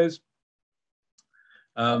History Boys?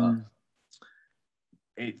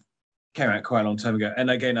 It came out quite a long time ago.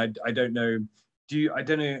 And again, I don't know, I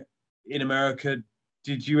don't know, in America,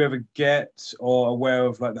 did you ever get or aware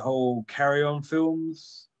of like the whole Carry On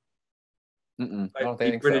films? Like, I don't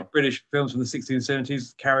think British films from the 16th and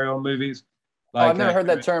 70s, Carry On movies. Like, I've never heard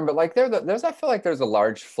that term, but like there's I feel like there's a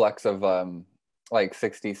large flex of like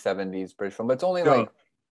 60s, 70s British film, but it's only like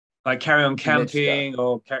Carry On Camping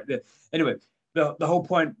or anyway, the whole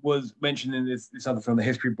point was mentioned in this other film, The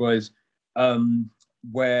History Boys,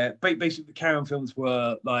 where basically the Carry On films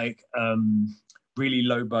were like really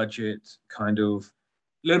low budget, kind of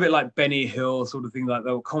a little bit like Benny Hill sort of thing. Like,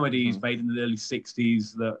 there were comedies made in the early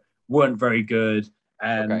 60s that weren't very good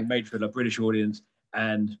and made for the British audience,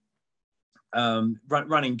 and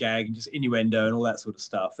running gag and just innuendo and all that sort of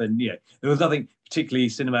stuff. And there was nothing particularly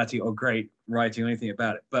cinematic or great writing or anything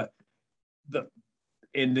about it. But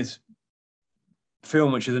in this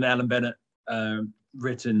film, which is an Alan Bennett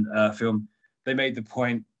written film, they made the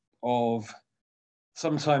point of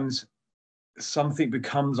sometimes something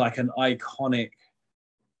becomes like an iconic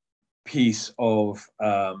piece of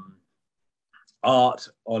art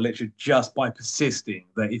or literature just by persisting,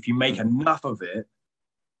 that if you make enough of it,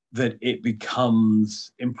 that it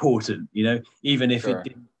becomes important, even if it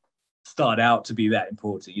didn't start out to be that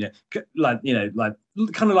important, like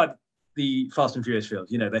kind of like the Fast and Furious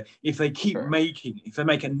films, if they keep making, if they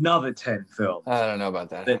make another 10 films. I don't know about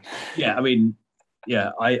that. I have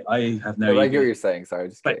no idea. I get what you're saying. Sorry,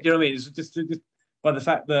 but you know what I mean? It's just by the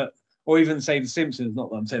fact that, or even say The Simpsons, not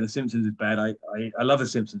that I'm saying The Simpsons is bad. I love The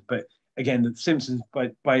Simpsons, but again, The Simpsons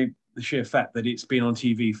by the sheer fact that it's been on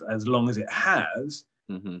TV for as long as it has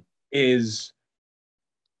is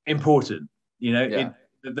important. You know,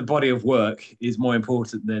 the body of work is more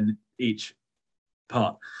important than each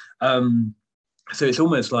part. So it's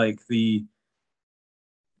almost like the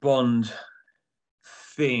Bond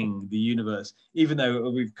thing, the universe, even though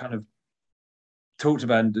we've kind of talked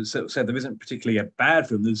about and said there isn't particularly a bad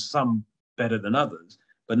film, there's some better than others,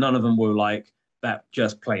 but none of them were like that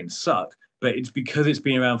just plain suck. But it's because it's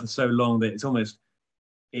been around for so long that it's almost,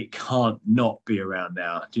 it can't not be around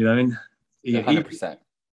now. Do you know what I mean? 100%.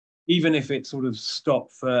 Even if it sort of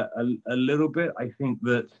stopped for a little bit, I think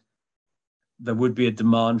that there would be a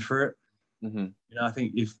demand for it. You know, I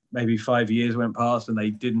think if maybe 5 years went past and they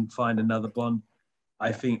didn't find another Bond,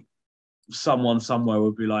 I think someone somewhere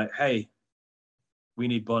would be like, hey, we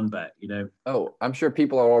need Bond back, you know? Oh, I'm sure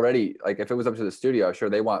people are already, like, if it was up to the studio, I'm sure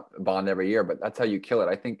they want Bond every year, but that's how you kill it.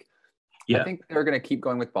 I think they're going to keep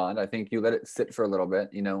going with Bond. I think you let it sit for a little bit.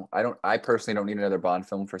 You know, I personally don't need another Bond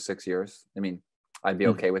film for 6 years. I mean, I'd be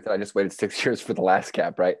okay with it. I just waited 6 years for the last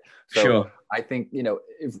cap, right? So sure. I think, you know,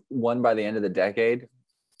 if one by the end of the decade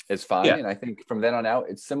is fine. Yeah. And I think from then on out,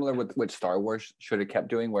 it's similar with what Star Wars should have kept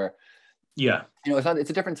doing, where, you know, it's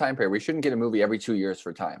a different time period. We shouldn't get a movie every 2 years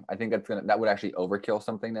for time. I think that would actually overkill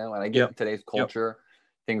something now. And I get today's culture,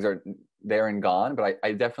 things are there and gone, but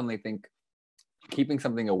I definitely think keeping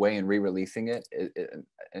something away and re-releasing it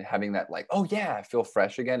and having that, like, oh yeah, I feel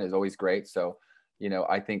fresh again, is always great. So, you know,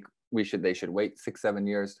 I think they should wait 6-7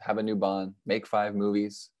 years, have a new Bond, make 5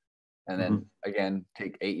 movies, and then again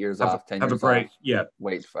take 8 years off, 10 years break. Off.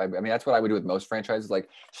 Wait 5. I mean, that's what I would do with most franchises. Like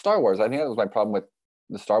Star Wars, I think that was my problem with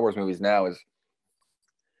the Star Wars movies now, is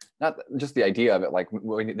not just the idea of it, like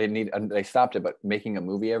they stopped it, but making a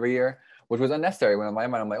movie every year, which was unnecessary. When in my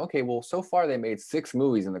mind I'm like, okay, well, so far they made 6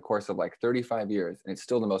 movies in the course of like 35 years and it's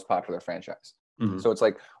still the most popular franchise. So it's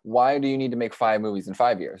like, why do you need to make 5 movies in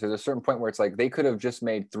 5 years? There's a certain point where it's like they could have just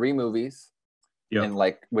made 3 movies and,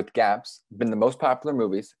 like, with gaps, been the most popular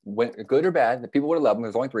movies, went good or bad, the people would have loved them.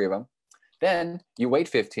 There's only 3 of them. Then you wait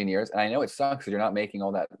 15 years, and I know it sucks because you're not making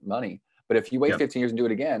all that money. But if you wait 15 years and do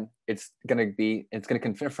it again, it's going to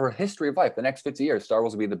confirm for history of life. The next 50 years, Star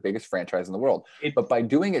Wars will be the biggest franchise in the world. But by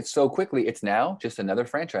doing it so quickly, it's now just another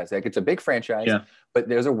franchise. Like, it's a big franchise, but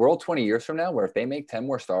there's a world 20 years from now where if they make 10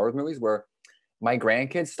 more Star Wars movies, where my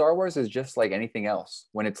grandkids, Star Wars is just like anything else.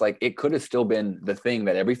 When it's like, it could have still been the thing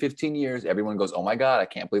that every 15 years, everyone goes, oh my God, I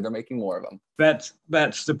can't believe they're making more of them.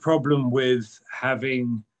 That's the problem with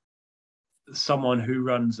having someone who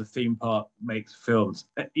runs a theme park makes films,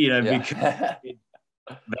 you know, because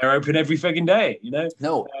they're open every fucking day, you know?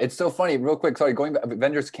 No, it's so funny. Real quick, sorry, going back,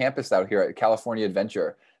 Avengers Campus out here at California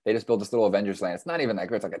Adventure, they just built this little Avengers land. It's not even that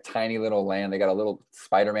great. It's like a tiny little land. They got a little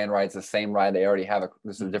Spider-Man ride. It's the same ride. They already have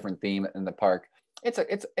this is a different theme in the park. It's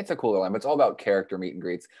a cool land, but it's all about character meet and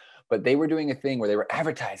greets. But they were doing a thing where they were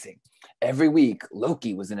advertising. Every week,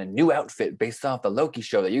 Loki was in a new outfit based off the Loki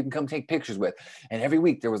show that you can come take pictures with. And every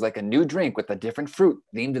week there was like a new drink with a different fruit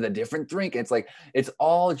themed to the different drink. And it's like, it's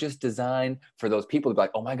all just designed for those people to be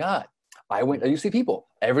like, oh my God, you see people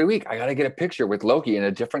every week. I got to get a picture with Loki in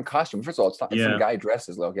a different costume. First of all, it's not some guy dressed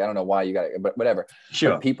as Loki. I don't know why you got it, but whatever.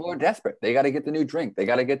 Sure. But people are desperate. They got to get the new drink. They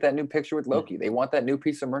got to get that new picture with Loki. They want that new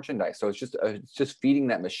piece of merchandise. So it's just feeding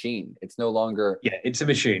that machine. It's no longer. Yeah, it's a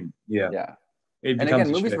machine. Yeah. Yeah. And again,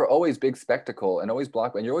 movies were always big spectacle and always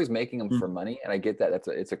block, and you're always making them for money. And I get that.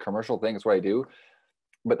 It's a commercial thing. It's what I do.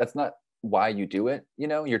 But that's not why you do it. You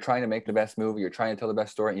know, you're trying to make the best movie, you're trying to tell the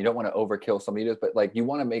best story, and you don't want to overkill somebody else, but like you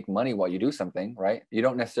want to make money while you do something, right? You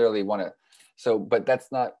don't necessarily want to, but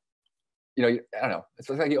that's not, you know, I don't know. It's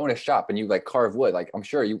like you own a shop and you like carve wood. Like, I'm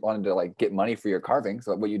sure you wanted to like get money for your carving,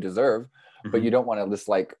 so what you deserve, but you don't want to just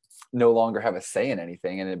like no longer have a say in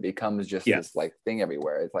anything. And it becomes just this like thing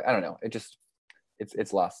everywhere. It's like, I don't know.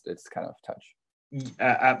 It's lost. It's kind of touch.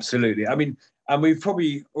 Absolutely. I mean, and we've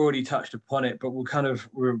probably already touched upon it, but we'll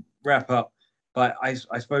wrap up. But I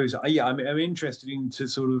suppose, I'm interested into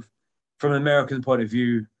sort of, from an American point of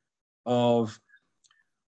view, of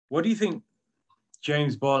what do you think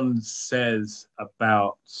James Bond says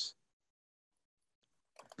about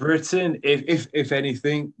Britain, if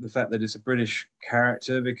anything, the fact that it's a British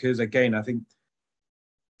character? Because again, I think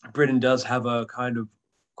Britain does have a kind of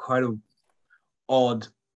quite a odd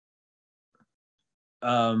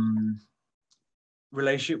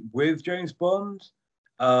relationship with James Bond.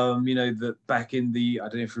 You know, that back in the, I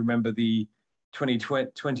don't know if you remember the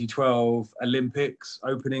 2012 Olympics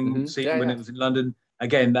opening scene when it was in London.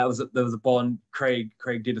 Again, there was a Bond. Craig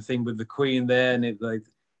did a thing with the Queen there, and it like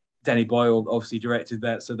Danny Boyle obviously directed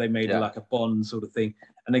that, so they made it like a Bond sort of thing.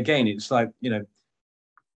 And again, it's like, you know,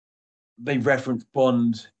 they reference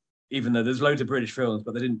Bond even though there's loads of British films,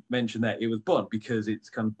 but they didn't mention that it was Bond because it's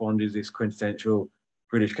kind of Bond is this quintessential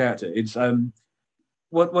British character. It's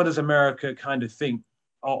what does America kind of think,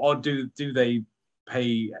 or do they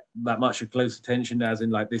pay that much of close attention, as in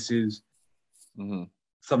like this is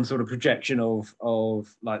some sort of projection of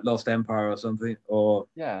like Lost Empire or something? Or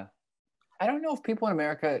yeah, I don't know if people in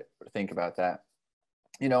America think about that.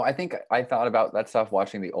 You know, I think I thought about that stuff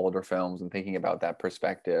watching the older films and thinking about that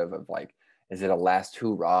perspective of like, is it a last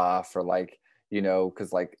hurrah for like, you know,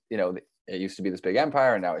 because like, you know, it used to be this big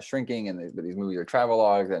empire and now it's shrinking, and these movies are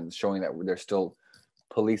travelogues and showing that they're still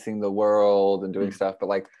policing the world and doing stuff. But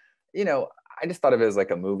like, you know, I just thought of it as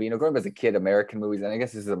like a movie, you know, growing up as a kid, American movies, and I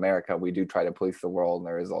guess this is America, we do try to police the world and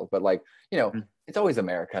the results, but like, you know, it's always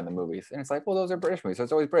America in the movies, and it's like, well, those are British movies, so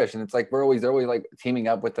it's always British, and it's like they're always like teaming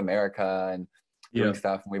up with America and doing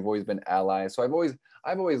stuff, and we've always been allies. So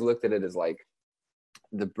I've always looked at it as like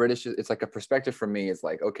the British, it's like a perspective for me is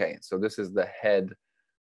like, okay, so this is the head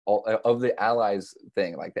of the allies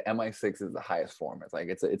thing, like the MI6 is the highest form. It's like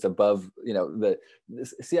it's above, you know, the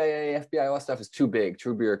CIA, FBI, all that stuff is too big,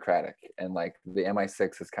 too bureaucratic, and like the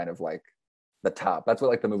MI6 is kind of like the top. That's what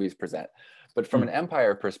like the movies present. But from an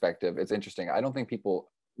empire perspective, it's interesting. I don't think people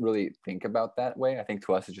really think about that way. I think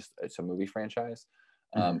to us it's a movie franchise.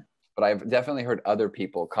 But I've definitely heard other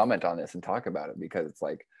people comment on this and talk about it, because it's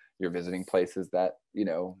like you're visiting places that, you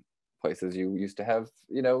know, places you used to have,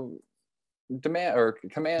 you know, demand or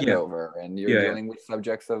command over, and you're dealing with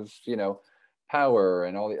subjects of, you know, power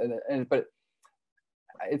and all the, but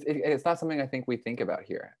it's not something I think we think about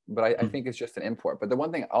here, but I think it's just an import. But the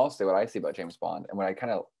one thing I'll say, what I see about James Bond and what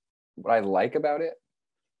I like about it,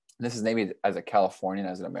 this is maybe as a Californian,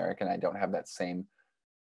 as an American, I don't have that same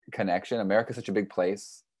connection. America's such a big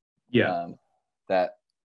place that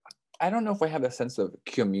I don't know if I have a sense of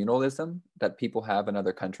communalism that people have in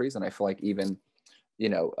other countries. And I feel like even, you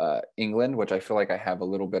know, England, which I feel like I have a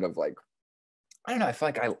little bit of like, I don't know, I feel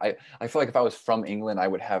like I feel like if I was from England, I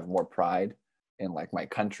would have more pride in like my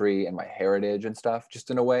country and my heritage and stuff, just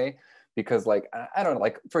in a way, because like, I don't know,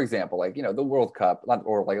 like, for example, like, you know, the World Cup,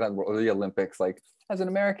 or the Olympics, like as an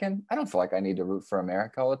American, I don't feel like I need to root for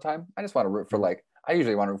America all the time. I just want to root for like, I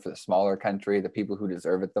usually want to root for the smaller country, the people who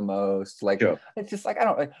deserve it the most. Like, it's just like, I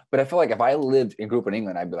don't like, but I feel like if I lived and grew up in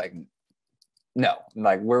England, I'd be like, no,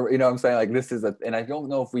 like we're, you know what I'm saying? Like this is and I don't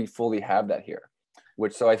know if we fully have that here,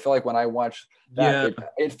 which, so I feel like when I watch that,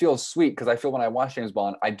 it feels sweet, because I feel when I watch James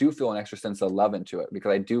Bond, I do feel an extra sense of love into it,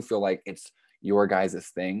 because I do feel like it's your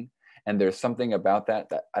guys' thing. And there's something about that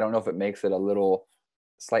I don't know if it makes it a little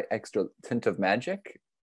slight extra tint of magic.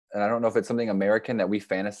 And I don't know if it's something American that we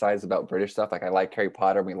fantasize about British stuff. Like I like Harry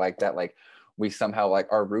Potter. We like that. Like we somehow like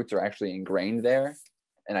our roots are actually ingrained there.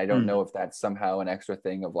 And I don't know if that's somehow an extra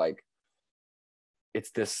thing of like,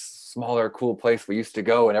 it's this smaller, cool place we used to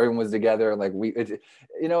go and everyone was together. Like you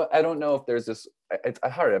know, I don't know if there's this, it's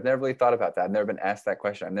hard. I've never really thought about that. I've never been asked that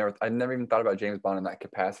question. I've never even thought about James Bond in that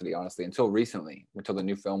capacity, honestly, until recently, until the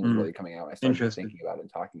new film was really coming out. I started thinking about it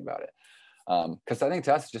and talking about it. Because I think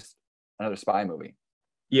to us, it's just another spy movie.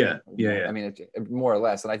 I mean, it's more or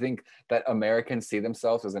less. And I think that Americans see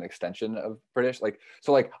themselves as an extension of British. Like,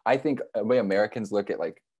 so like, I think the way Americans look at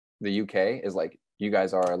like the UK is like, you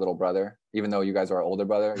guys are our little brother, even though you guys are our older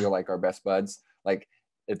brother, you're like our best buds. Like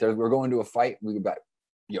if we're going to a fight, we go back,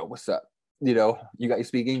 yo, what's up? You know, you got you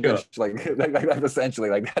speak English, like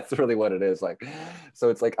essentially, like that's really what it is. Like, so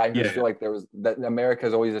it's like, I just feel like there was that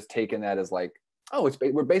America's always just taken that as like, oh,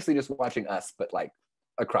 we're basically just watching us, but like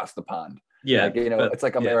across the pond. Like, you know, but, it's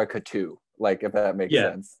like America too, like if that makes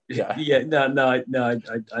sense. No, I know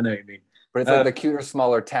what you mean. But it's like the cuter,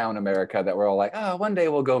 smaller town America that we're all like, oh, one day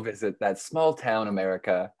we'll go visit that small town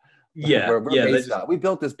America. Where we're based off. We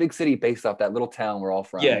built this big city based off that little town we're all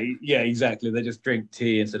from. Yeah, exactly. They just drink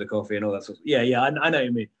tea instead of coffee and all that sort of. I know what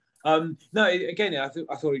you mean. No, again, I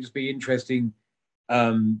thought it'd just be interesting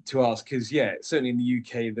to ask, because certainly in the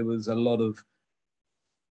UK there was a lot of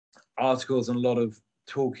articles and a lot of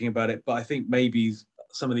talking about it, but I think maybe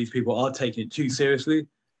some of these people are taking it too seriously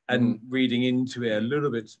and reading into it a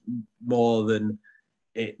little bit more than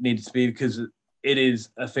it needs to be, because it is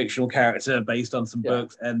a fictional character based on some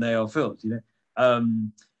books and they are films, you know.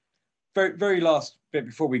 Very, very last bit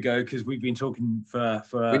before we go, because we've been talking for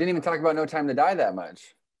we didn't even talk about No Time to Die that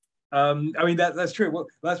much. I mean, that's true. Well,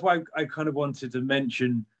 that's why I kind of wanted to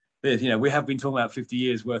mention this. You know, we have been talking about 50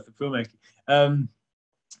 years worth of filmmaking.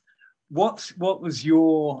 What was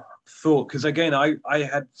your thought? Because again, I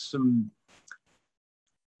had some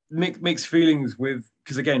mixed feelings with,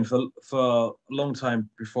 because again, for a long time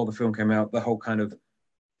before the film came out, the whole kind of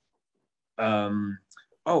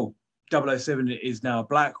 007 is now a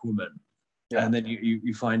black woman And then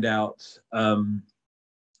you find out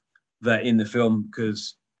that in the film,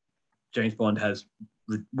 because James Bond has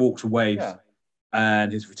walked away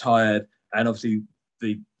and is retired, and obviously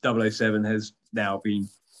the 007 has now been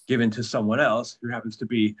given to someone else who happens to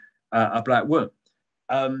be a black woman.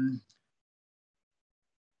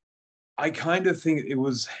 I kind of think it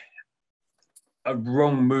was a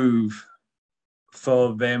wrong move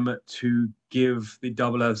for them to give the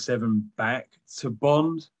 007 back to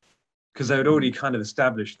Bond, because they had already kind of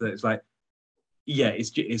established that it's like, yeah, it's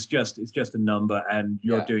just a number, and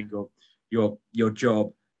you're doing your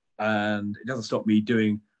job, and it doesn't stop me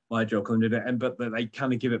doing my job. But they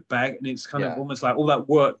kind of give it back, and it's kind of almost like all that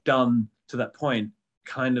work done to that point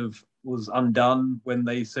kind of was undone when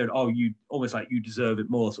they said, "Oh, you almost like you deserve it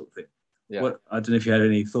more," sort of thing. Yeah. I don't know if you had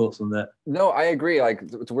any thoughts on that. No, I agree. Like,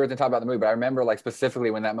 it's weird to talk about the movie, but I remember, like, specifically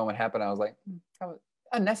when that moment happened, I was like,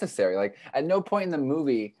 unnecessary. Like, at no point in the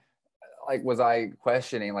movie, like, was I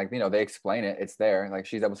questioning, like, you know, they explain it, it's there, like,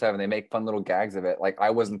 she's 007, they make fun little gags of it. Like,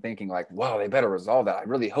 I wasn't thinking like, wow, they better resolve that. I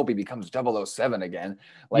really hope he becomes 007 again.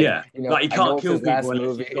 Like, you know, like, you can't kill people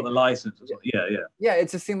unless you've got the license. Yeah,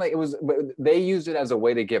 it just seemed like it was, they used it as a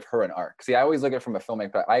way to give her an arc. See, I always look at it from a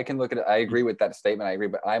filmmaker. I can look at it, I agree with that statement, I agree,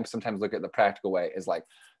 but I sometimes look at the practical way is like,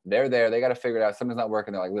 they're there, they got to figure it out, something's not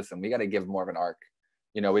working, they're like, listen, we got to give more of an arc.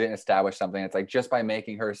 You know, we didn't establish something. It's like, just by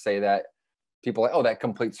making her say that, people are like, oh, that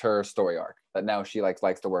completes her story arc, that now she likes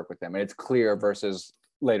to work with them, and it's clear versus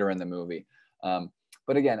later in the movie.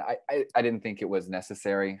 But again, I didn't think it was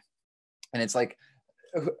necessary. And it's like,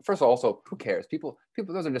 first of all, also, who cares? People,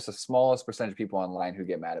 those are just the smallest percentage of people online who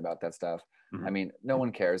get mad about that stuff. I mean, no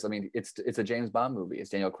one cares. I mean, it's a James Bond movie.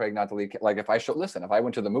 It's Daniel Craig, not the lead. Like, if I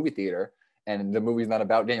went to the movie theater and the movie's not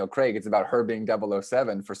about Daniel Craig, it's about her being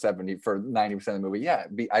 007 for 90% of the movie. Yeah,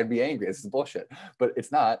 I'd be angry. This is bullshit. But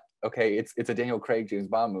it's not. Okay, it's a Daniel Craig James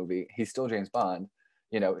Bond movie. He's still James Bond.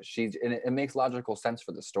 You know, and it makes logical sense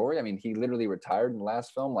for the story. I mean, he literally retired in the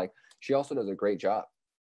last film. Like, she also does a great job.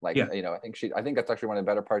 Like, you know, I think that's actually one of the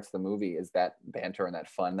better parts of the movie is that banter and that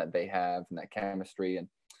fun that they have and that chemistry. And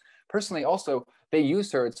personally, also, they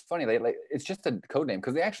use her. It's funny. It's just a code name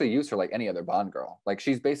because they actually use her like any other Bond girl. Like,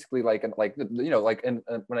 she's basically like you know, like, and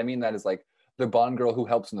what I mean that is like the Bond girl who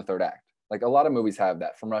helps in the third act. Like, a lot of movies have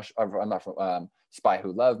that. From Spy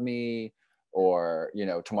Who Loved Me, or, you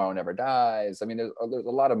know, Tomorrow Never Dies. I mean, there's a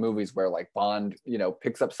lot of movies where like Bond, you know,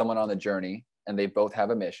 picks up someone on the journey, and they both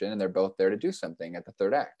have a mission, and they're both there to do something at the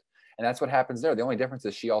third act. And that's what happens there. The only difference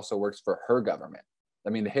is she also works for her government. I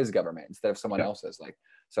mean, his government instead of someone else's. Like,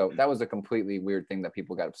 so that was a completely weird thing that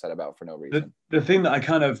people got upset about for no reason. The thing that I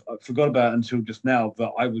kind of forgot about until just now,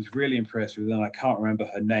 but I was really impressed with, and I can't remember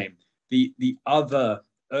her name. The other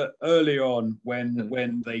early on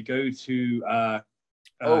when they go to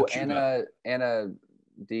Anna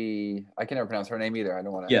D. I can never pronounce her name either. I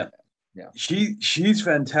don't want to. Yeah. She's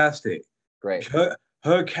fantastic. Great.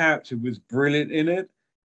 Her character was brilliant in it.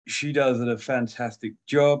 She does a fantastic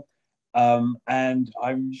job.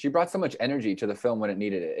 She brought so much energy to the film when it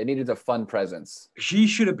needed it. It needed a fun presence. She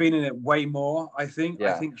should have been in it way more, I think.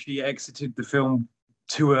 Yeah. I think she exited the film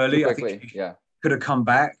too early. Too quickly. I think she could have come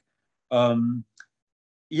back. I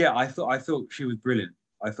thought she was brilliant.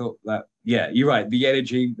 I thought that, you're right. The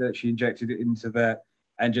energy that she injected into that,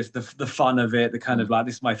 and just the fun of it, the kind of like,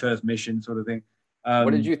 this is my first mission sort of thing.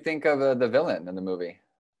 What did you think of the villain in the movie?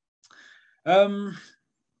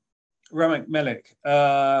 Rami Malek.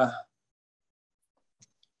 I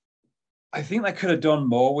think they could have done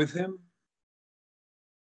more with him.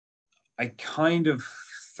 I kind of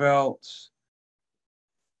felt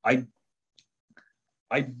I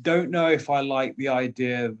don't know if I like the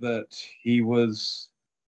idea that he was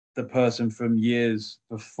the person from years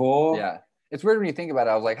before. Yeah. It's weird when you think about it.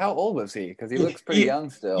 I was like, how old was he? Because he looks pretty young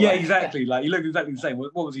still. Yeah, exactly. Like, he looked exactly the same.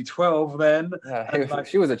 What was he, 12 then? Yeah,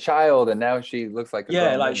 she was a child, and now she looks like a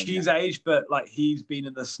grown woman. She's aged, but like he's been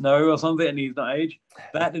in the snow or something, and he's not aged.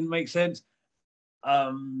 That didn't make sense.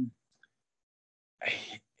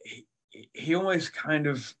 He almost kind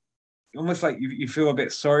of, almost like you feel a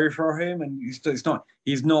bit sorry for him, and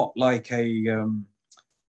he's not like a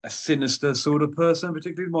sinister sort of person,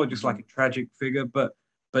 particularly more just like a tragic figure, but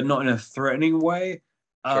not in a threatening way.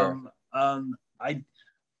 Sure. I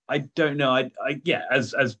don't know.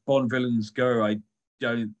 As Bond villains go, I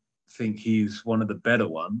don't think he's one of the better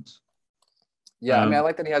ones. Yeah, I mean, I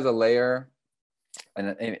like that he has a layer,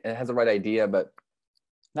 and it has the right idea, but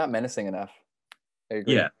not menacing enough. I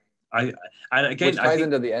agree. Yeah, which ties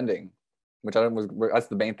into the ending, which that's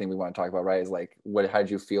the main thing we want to talk about, right? Is like, how did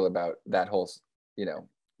you feel about that whole, you know,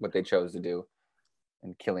 what they chose to do?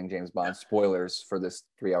 And killing James Bond. Spoilers for this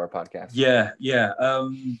 3-hour podcast. Yeah.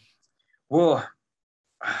 Well,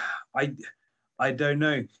 I I don't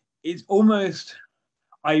know. It's almost,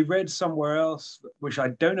 I read somewhere else, which I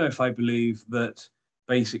don't know if I believe, that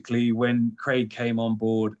basically when Craig came on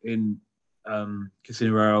board in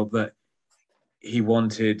Casino Royale, that he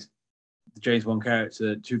wanted the James Bond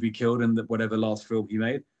character to be killed in whatever last film he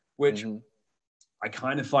made, which I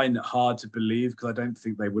kind of find it hard to believe because I don't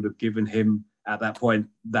think they would have given him at that point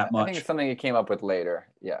that much. I think it's something he came up with later.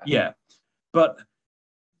 Yeah. Yeah. But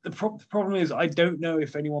the problem is I don't know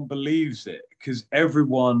if anyone believes it because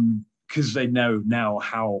they know now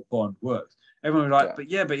how Bond works. Everyone's like,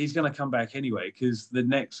 but he's going to come back anyway because the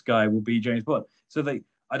next guy will be James Bond. So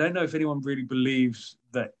I don't know if anyone really believes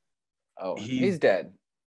that. Oh, he's dead.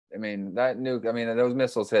 I mean, those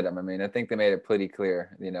missiles hit him. I mean, I think they made it pretty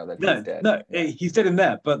clear, that he's dead. No, he's dead in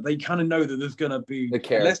that, but they kind of know that there's going to be the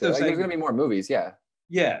character. There's going to be more movies, yeah.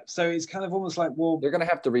 Yeah, so it's kind of almost like, well, they're going to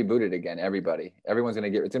have to reboot it again. Everyone's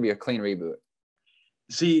going to it's going to be a clean reboot.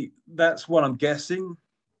 See, that's what I'm guessing,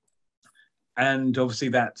 and obviously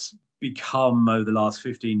that's become over the last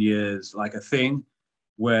 15 years like a thing,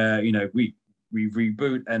 where we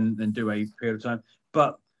reboot and do a period of time,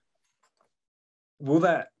 but. Will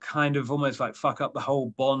that kind of almost like fuck up the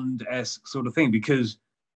whole Bond-esque sort of thing? Because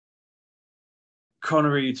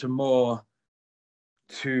Connery to Moore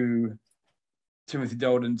to Timothy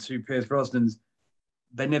Dalton to Pierce Brosnan's,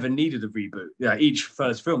 they never needed a reboot. Yeah, each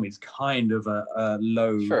first film is kind of a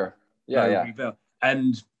low. Sure. Yeah. Reboot.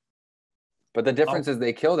 But the difference is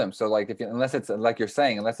they kill them. So like unless it's like you're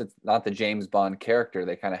saying, unless it's not the James Bond character,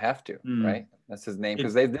 they kind of have to, right? That's his name,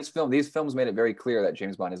 because these films made it very clear that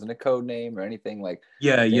James Bond isn't a code name or anything. Like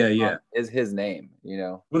James Bond is his name,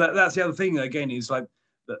 Well, that's the other thing again is like,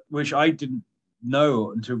 which I didn't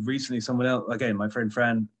know until recently. Someone else, again, my friend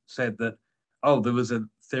Fran, said that there was a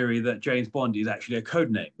theory that James Bond is actually a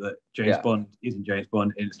code name, that James Bond isn't James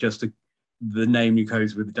Bond, and it's just the name you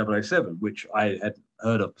codes with the 007, which I had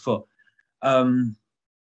heard of before. I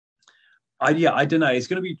don't know. It's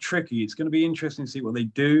going to be tricky. It's going to be interesting to see what they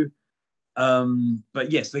do. But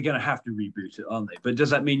yes, they're going to have to reboot it, aren't they? But does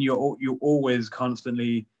that mean you're always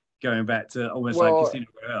constantly going back to almost like Casino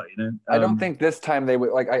Royale? I don't think this time they would.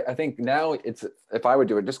 Like I think now it's, if I would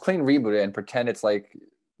do it, just clean reboot it and pretend it's like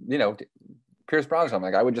Pierce Brosnan.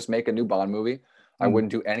 Like I would just make a new Bond movie. I wouldn't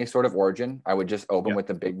do any sort of origin. I would just open with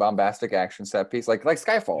the big bombastic action set piece, like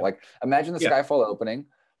Skyfall. Yeah. Like imagine the Skyfall opening.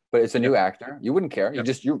 But it's a new actor. You wouldn't care. You're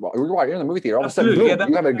in the movie theater. All of a sudden, boom,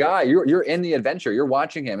 you have a guy. You're in the adventure. You're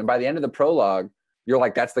watching him, and by the end of the prologue, you're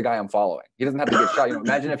like, "That's the guy I'm following." He doesn't have to get shot.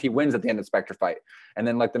 Imagine if he wins at the end of the Spectre fight, and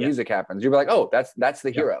then like the music happens. You'd be like, "Oh, that's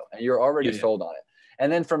the hero," and you're already sold on it.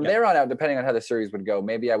 And then from there on out, depending on how the series would go,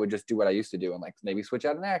 maybe I would just do what I used to do and like maybe switch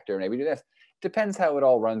out an actor, maybe do this. Depends how it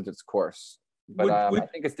all runs its course. But I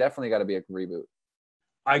think it's definitely got to be a reboot.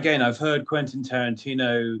 Again, I've heard Quentin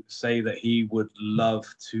Tarantino say that he would love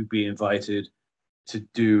to be invited to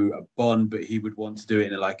do a Bond, but he would want to do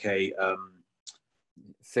it in like a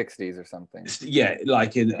 60s or something. Yeah,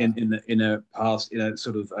 like in a past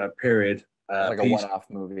sort of period, like a one-off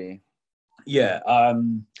movie. Yeah,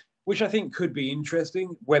 which I think could be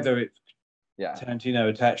interesting, whether it's Tarantino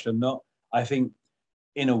attached or not. I think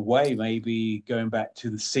in a way, maybe going back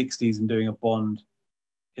to the 60s and doing a Bond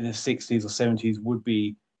in the 60s or 70s would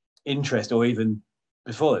be interesting, or even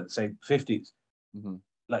before that, say 50s,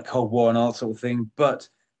 like Cold War and all sort of thing. But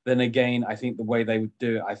then again, I think the way they would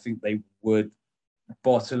do it, I think they would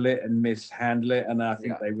bottle it and mishandle it, and I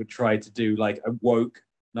think they would try to do like a woke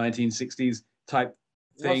 1960s type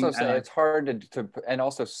thing. Also, it's hard to and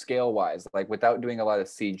also scale wise, like without doing a lot of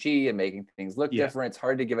CG and making things look different, it's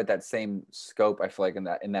hard to give it that same scope, I feel like,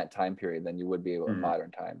 in that time period than you would be able in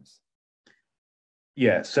modern times.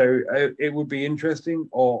 Yeah, so it would be interesting,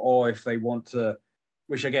 or if they want to,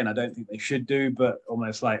 which again I don't think they should do, but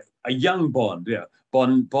almost like a young Bond,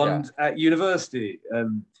 Bond at university.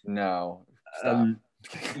 No,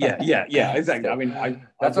 yeah, exactly. I mean,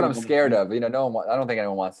 that's what I'm scared of. I don't think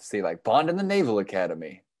anyone wants to see like Bond in the Naval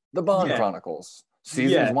Academy, the Bond Chronicles,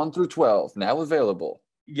 seasons 1 through 12, now available.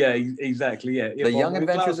 Yeah, exactly. Yeah, the Young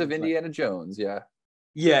Adventures of Indiana Jones. Yeah,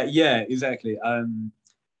 exactly.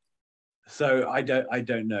 So I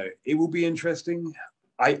don't know. It will be interesting.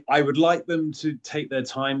 I would like them to take their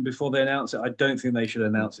time before they announce it. I don't think they should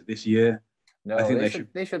announce it this year. No, I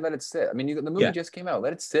think they should let it sit. I mean, the movie just came out.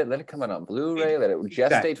 Let it sit. Let it come out on Blu-ray. Let it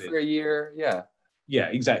gestate for a year. Yeah. Yeah,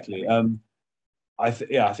 exactly. I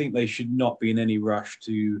think they should not be in any rush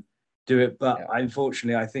to do it. But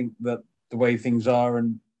unfortunately, I think that the way things are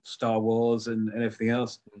and Star Wars and everything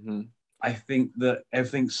else, I think that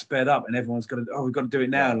everything's sped up and everyone's got to. Oh, we've got to do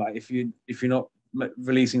it now. Like if you're not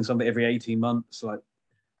releasing something every 18 months, like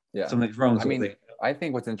Yeah. something's wrong. I mean, I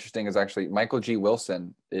think what's interesting is actually Michael G.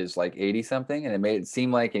 Wilson is like 80 something, and it made it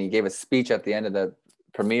seem like, and he gave a speech at the end of the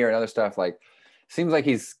premiere and other stuff. Like, seems like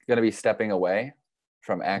he's going to be stepping away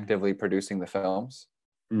from actively producing the films,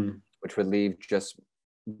 which would leave just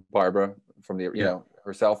Barbara from the, you know,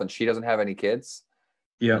 herself, and she doesn't have any kids.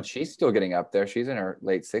 Yeah. And she's still getting up there. She's in her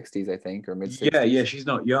late 60s, I think, or mid 60s. Yeah, she's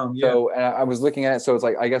not young. So I was looking at it. So it's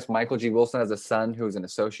like, I guess Michael G. Wilson has a son who's an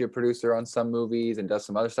associate producer on some movies and does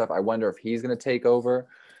some other stuff. I wonder if he's going to take over.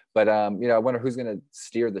 But, you know, I wonder who's going to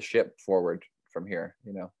steer the ship forward from here.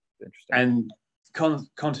 You know, interesting. And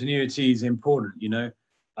continuity is important, you know,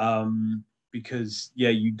 because,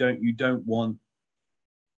 you don't want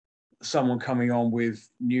someone coming on with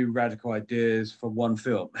new radical ideas for one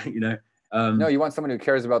film, you know. No, you want someone who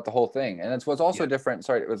cares about the whole thing. And that's what's also different.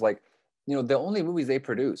 Sorry, it was like, you know, the only movies they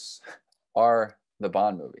produce are the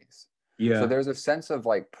Bond movies. Yeah. So there's a sense of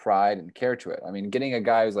like pride and care to it. I mean, getting a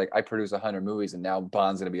guy who's like, I produce 100 movies and now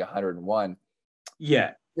Bond's going to be 101.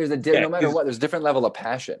 Yeah. There's no matter what, there's a different level of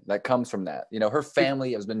passion that comes from that. You know, her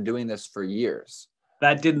family has been doing this for years.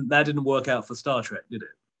 That didn't work out for Star Trek, did it?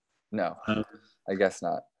 No, I guess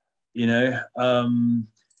not. You know,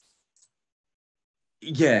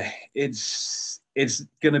 it's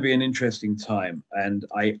going to be an interesting time, and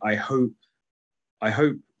I hope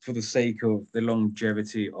for the sake of the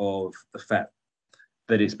longevity of the fact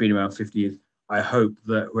that it's been around 50 years, I hope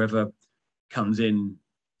that whoever comes in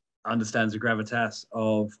understands the gravitas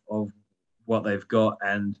of what they've got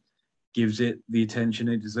and gives it the attention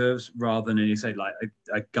it deserves, rather than any say like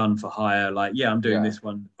a gun for hire, like I'm doing this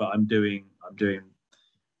one, but I'm doing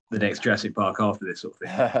the next Jurassic Park after this sort of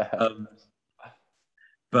thing.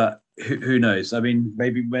 But who knows? I mean,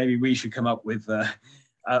 maybe we should come up with a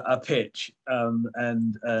pitch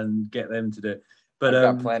and get them to do it. But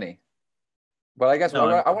I've got plenty. But I guess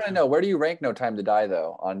I want to know, where do you rank No Time to Die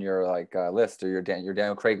though on your like list, or your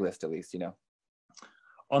Daniel Craig list, at least, you know?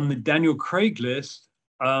 On the Daniel Craig list,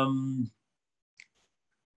 I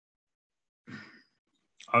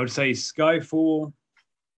would say Skyfall,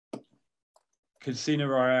 Casino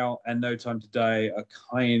Royale, and No Time to Die are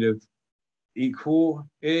kind of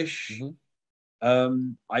equal-ish.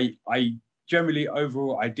 I generally,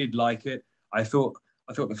 overall, I did like it. I thought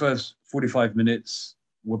the first 45 minutes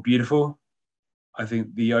were beautiful. I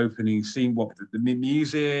think the opening scene, the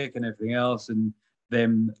music and everything else, and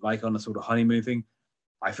them like on a sort of honeymoon thing,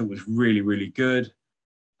 I thought was really, really good.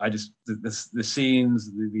 I just the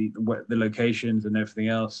scenes, the locations, and everything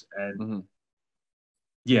else, and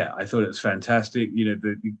I thought it was fantastic. You know,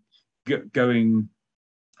 the going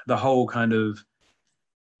the whole kind of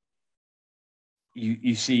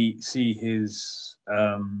you see his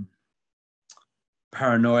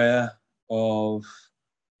paranoia of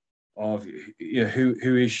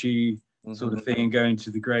who is she sort of thing, going to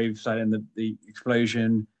the gravesite and the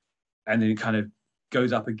explosion, and then it kind of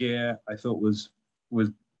goes up a gear. I thought was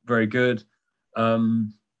very good.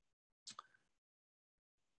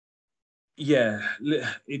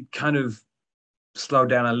 It kind of slowed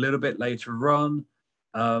down a little bit later on.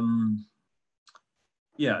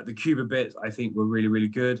 The Cuba bits I think were really, really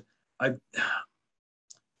good. I've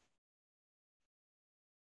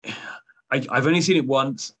only seen it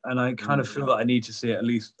once, and I kind of feel that I need to see it at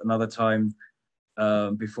least another time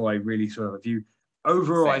before I really sort of review.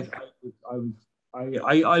 Overall,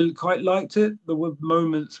 I quite liked it. There were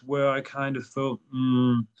moments where I kind of thought,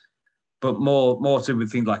 but more to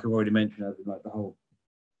with things like I've already mentioned, as in like the whole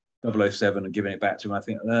 007 and giving it back to him. I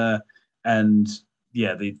think, and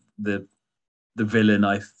the villain,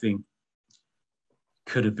 I think,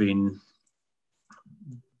 could have been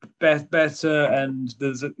better. And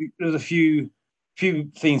there's a few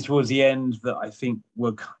things towards the end that I think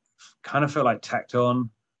were kind of felt like tacked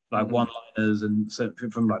on, like one-liners and so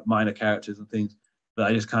from like minor characters and things that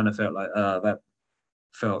I just kind of felt like that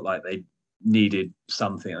felt like they needed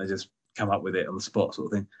something. I just come up with it on the spot,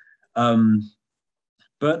 sort of thing.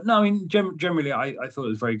 But no, I mean, generally, I thought it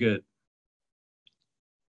was very good.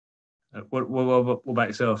 What about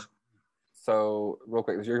yourself? So, real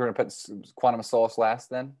quick, you're going to put Quantum of Solace last,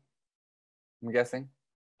 then? I'm guessing.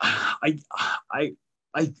 I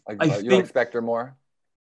think like Spectre more.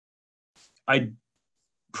 I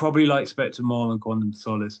probably like Spectre more than Quantum of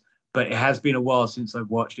Solace, but it has been a while since I've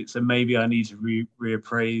watched it, so maybe I need to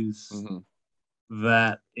reappraise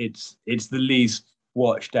that it's the least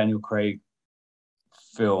watched Daniel Craig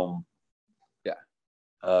film. Yeah.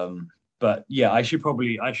 But yeah, I should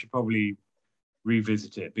probably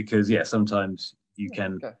revisit it, because sometimes you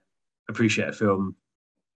can appreciate a film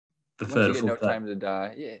the Once third you or get No fourth time. Time to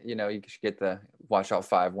Die, you know, you should get the watch all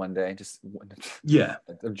 5 one day. Just Yeah,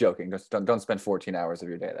 I'm joking. Just don't spend 14 hours of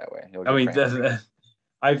your day that way. You'll I get mean, cramped.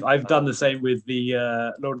 I've done the same with the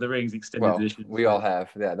Lord of the Rings extended Well, edition. we So, all have.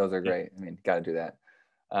 Yeah, those are yeah. great. I mean, got to do that.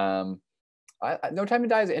 No Time to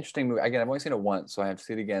Die is an interesting movie. Again, I've only seen it once, so I have to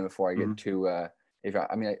see it again before I get to.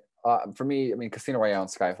 For me, I mean, Casino Royale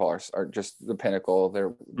and Skyfall are just the pinnacle.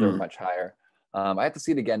 They're much higher. I have to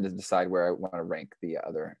see it again to decide where I want to rank the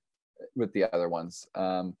other ones.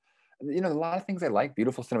 You know, a lot of things I like.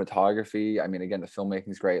 Beautiful cinematography. I mean, again, the filmmaking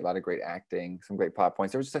is great. A lot of great acting. Some great plot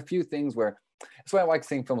points. There was just a few things where that's why I like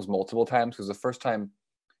seeing films multiple times, because the first time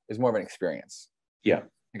is more of an experience. Yeah.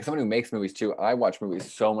 Because someone who makes movies too, I watch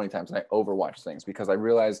movies so many times and I overwatch things because I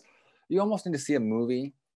realize you almost need to see a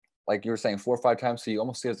movie, like you were saying, 4 or 5 times, so you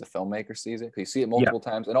almost see it as the filmmaker sees it. Because you see it multiple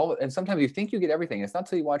times, and sometimes you think you get everything. It's not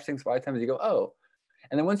until you watch things 5 times you go, oh.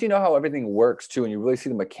 And then once you know how everything works too, and you really see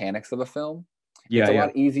the mechanics of a film, it's a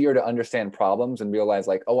lot easier to understand problems and realize,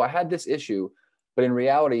 like, oh, I had this issue, but in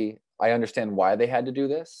reality, I understand why they had to do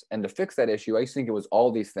this. And to fix that issue, I used to think it was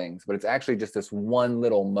all these things, but it's actually just this one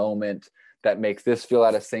little moment that makes this feel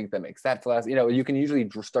out of sync, that makes that feel out of, you know, you can usually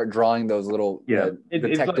start drawing those little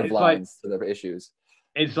detective lines to the issues.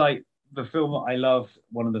 It's like the film I loved,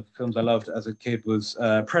 one of the films I loved as a kid was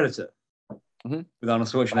Predator with Arnold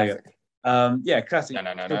Schwarzenegger. Classic.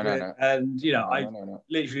 No. And you know,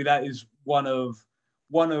 literally that is one of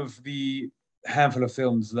the handful of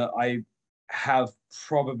films that I have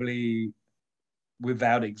probably,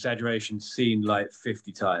 without exaggeration, seen like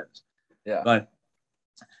 50 times. Yeah. Like,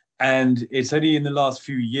 and it's only in the last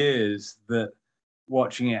few years that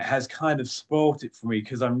watching it has kind of spoilt it for me,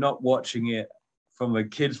 because I'm not watching it from a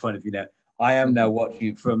kid's point of view now. I am now watching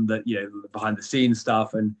it from the, you know, behind the scenes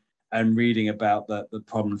stuff, and reading about the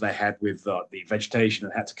problems they had with the vegetation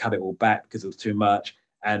and had to cut it all back because it was too much,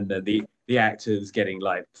 and the actors getting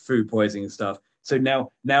like food poisoning and stuff. So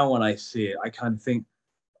now when I see it, I kind of think,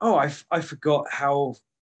 oh, I forgot how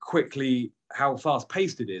fast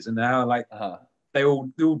paced it is, and how like they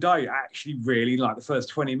all die actually really like the first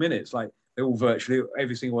 20 minutes, like they're all virtually,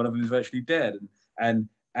 every single one of them is virtually dead, and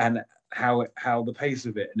how the pace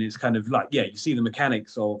of it, and it's kind of like, yeah, you see the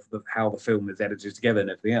mechanics of how the film is edited together and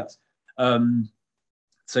everything else.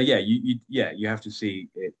 So yeah, you have to see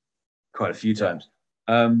it quite a few times.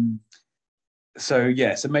 So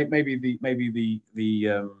maybe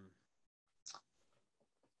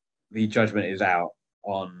the judgment is out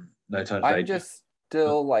on No Time to Die. I'm just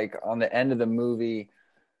still like on the end of the movie.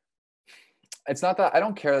 It's not that I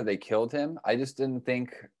don't care that they killed him. I just didn't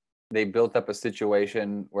think they built up a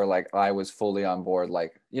situation where like I was fully on board.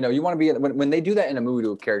 Like, you know, you want to be when they do that in a movie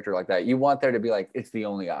to a character like that, you want there to be like, it's the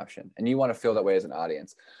only option, and you want to feel that way as an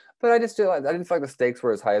audience. But I didn't feel like the stakes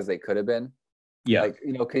were as high as they could have been. Yeah. Like,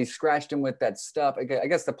 you know, because he scratched him with that stuff. I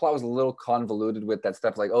guess the plot was a little convoluted with that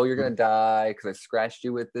stuff. Like, oh, you're going to die because I scratched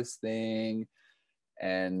you with this thing.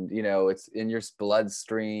 And, you know, it's in your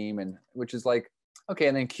bloodstream. And which is like, okay.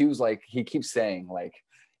 And then Q's like, he keeps saying, like,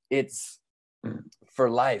 it's for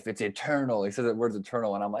life. It's eternal. He says the word's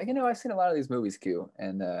eternal. And I'm like, you know, I've seen a lot of these movies, Q.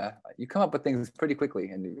 And you come up with things pretty quickly.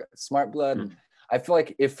 And you got smart blood. And I feel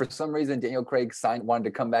like if for some reason Daniel Graig wanted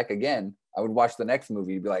to come back again, I would watch the next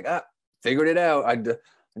movie and be like, figured it out.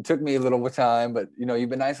 It took me a little time, but you know, you've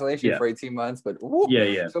been in isolation for 18 months, but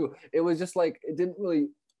So it was just like, it didn't really,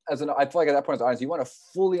 I feel like at that point as an audience, you want to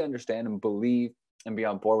fully understand and believe and be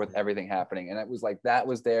on board with everything happening. And it was like, that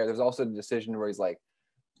was there. There's also the decision where he's like,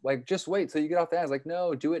 just wait till you get off the house. Like,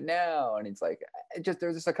 no, do it now. And it's like,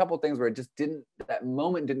 there's just a couple of things where that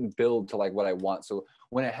moment didn't build to like what I want. So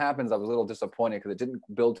when it happens, I was a little disappointed because it didn't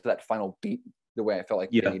build to that final beat the way I felt like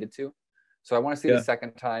it needed to. So I want to see it a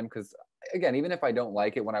second time, because again, even if I don't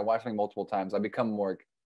like it, when I watch something multiple times, I become more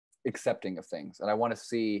accepting of things. And I want to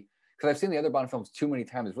see, because I've seen the other Bond films too many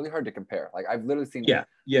times. It's really hard to compare. Like I've literally seen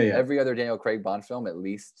every other Daniel Graig Bond film at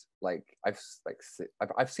least. Like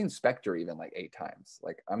I've seen Spectre even like 8 times.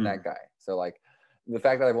 Like I'm that guy. So like the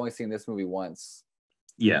fact that I've only seen this movie once,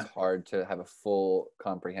 it's hard to have a full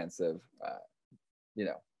comprehensive,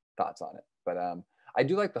 thoughts on it. But I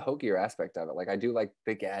do like the hokier aspect of it. Like I do like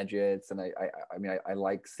the gadgets, and I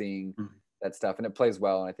like seeing that stuff, and it plays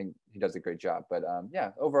well, and I think he does a great job. But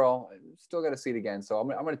overall, still got to see it again. So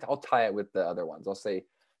I'll tie it with the other ones. I'll say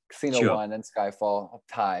Casino 1 and Skyfall. I'll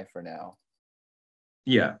tie for now.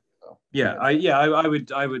 Yeah, so, I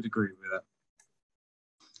would agree with that.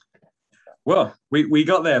 Well, we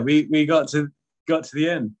got there. We got to the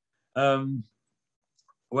end.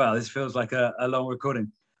 Well, this feels like a long recording.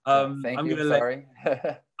 Thank you. Sorry.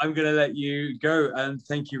 I'm going to let you go, and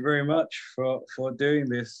thank you very much for doing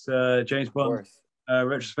this James Bond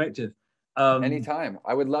retrospective. Anytime.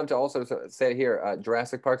 I would love to also say here,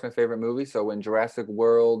 Jurassic Park's my favorite movie. So when Jurassic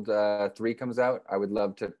World 3 comes out, I would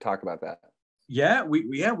love to talk about that. Yeah,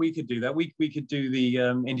 we could do that. We could do the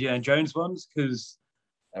Indiana Jones ones because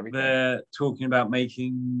they're talking about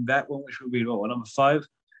making that one, which will be what, number 5.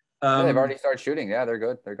 Yeah, they've already started shooting. Yeah, they're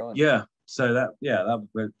good. They're going. Yeah, so that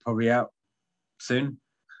will probably out soon.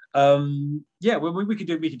 Yeah, we could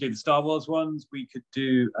do the Star Wars ones. We could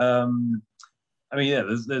do. I mean, yeah,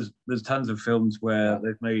 there's tons of films where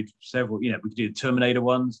they've made several. You know, we could do the Terminator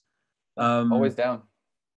ones. Always down.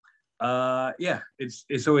 Yeah,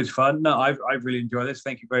 it's always fun. No, I've really enjoyed this.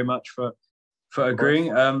 Thank you very much for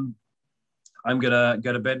agreeing. I'm gonna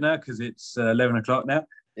go to bed now because it's 11 o'clock now.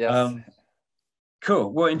 Yes.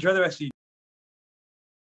 Cool. Well, enjoy the rest of your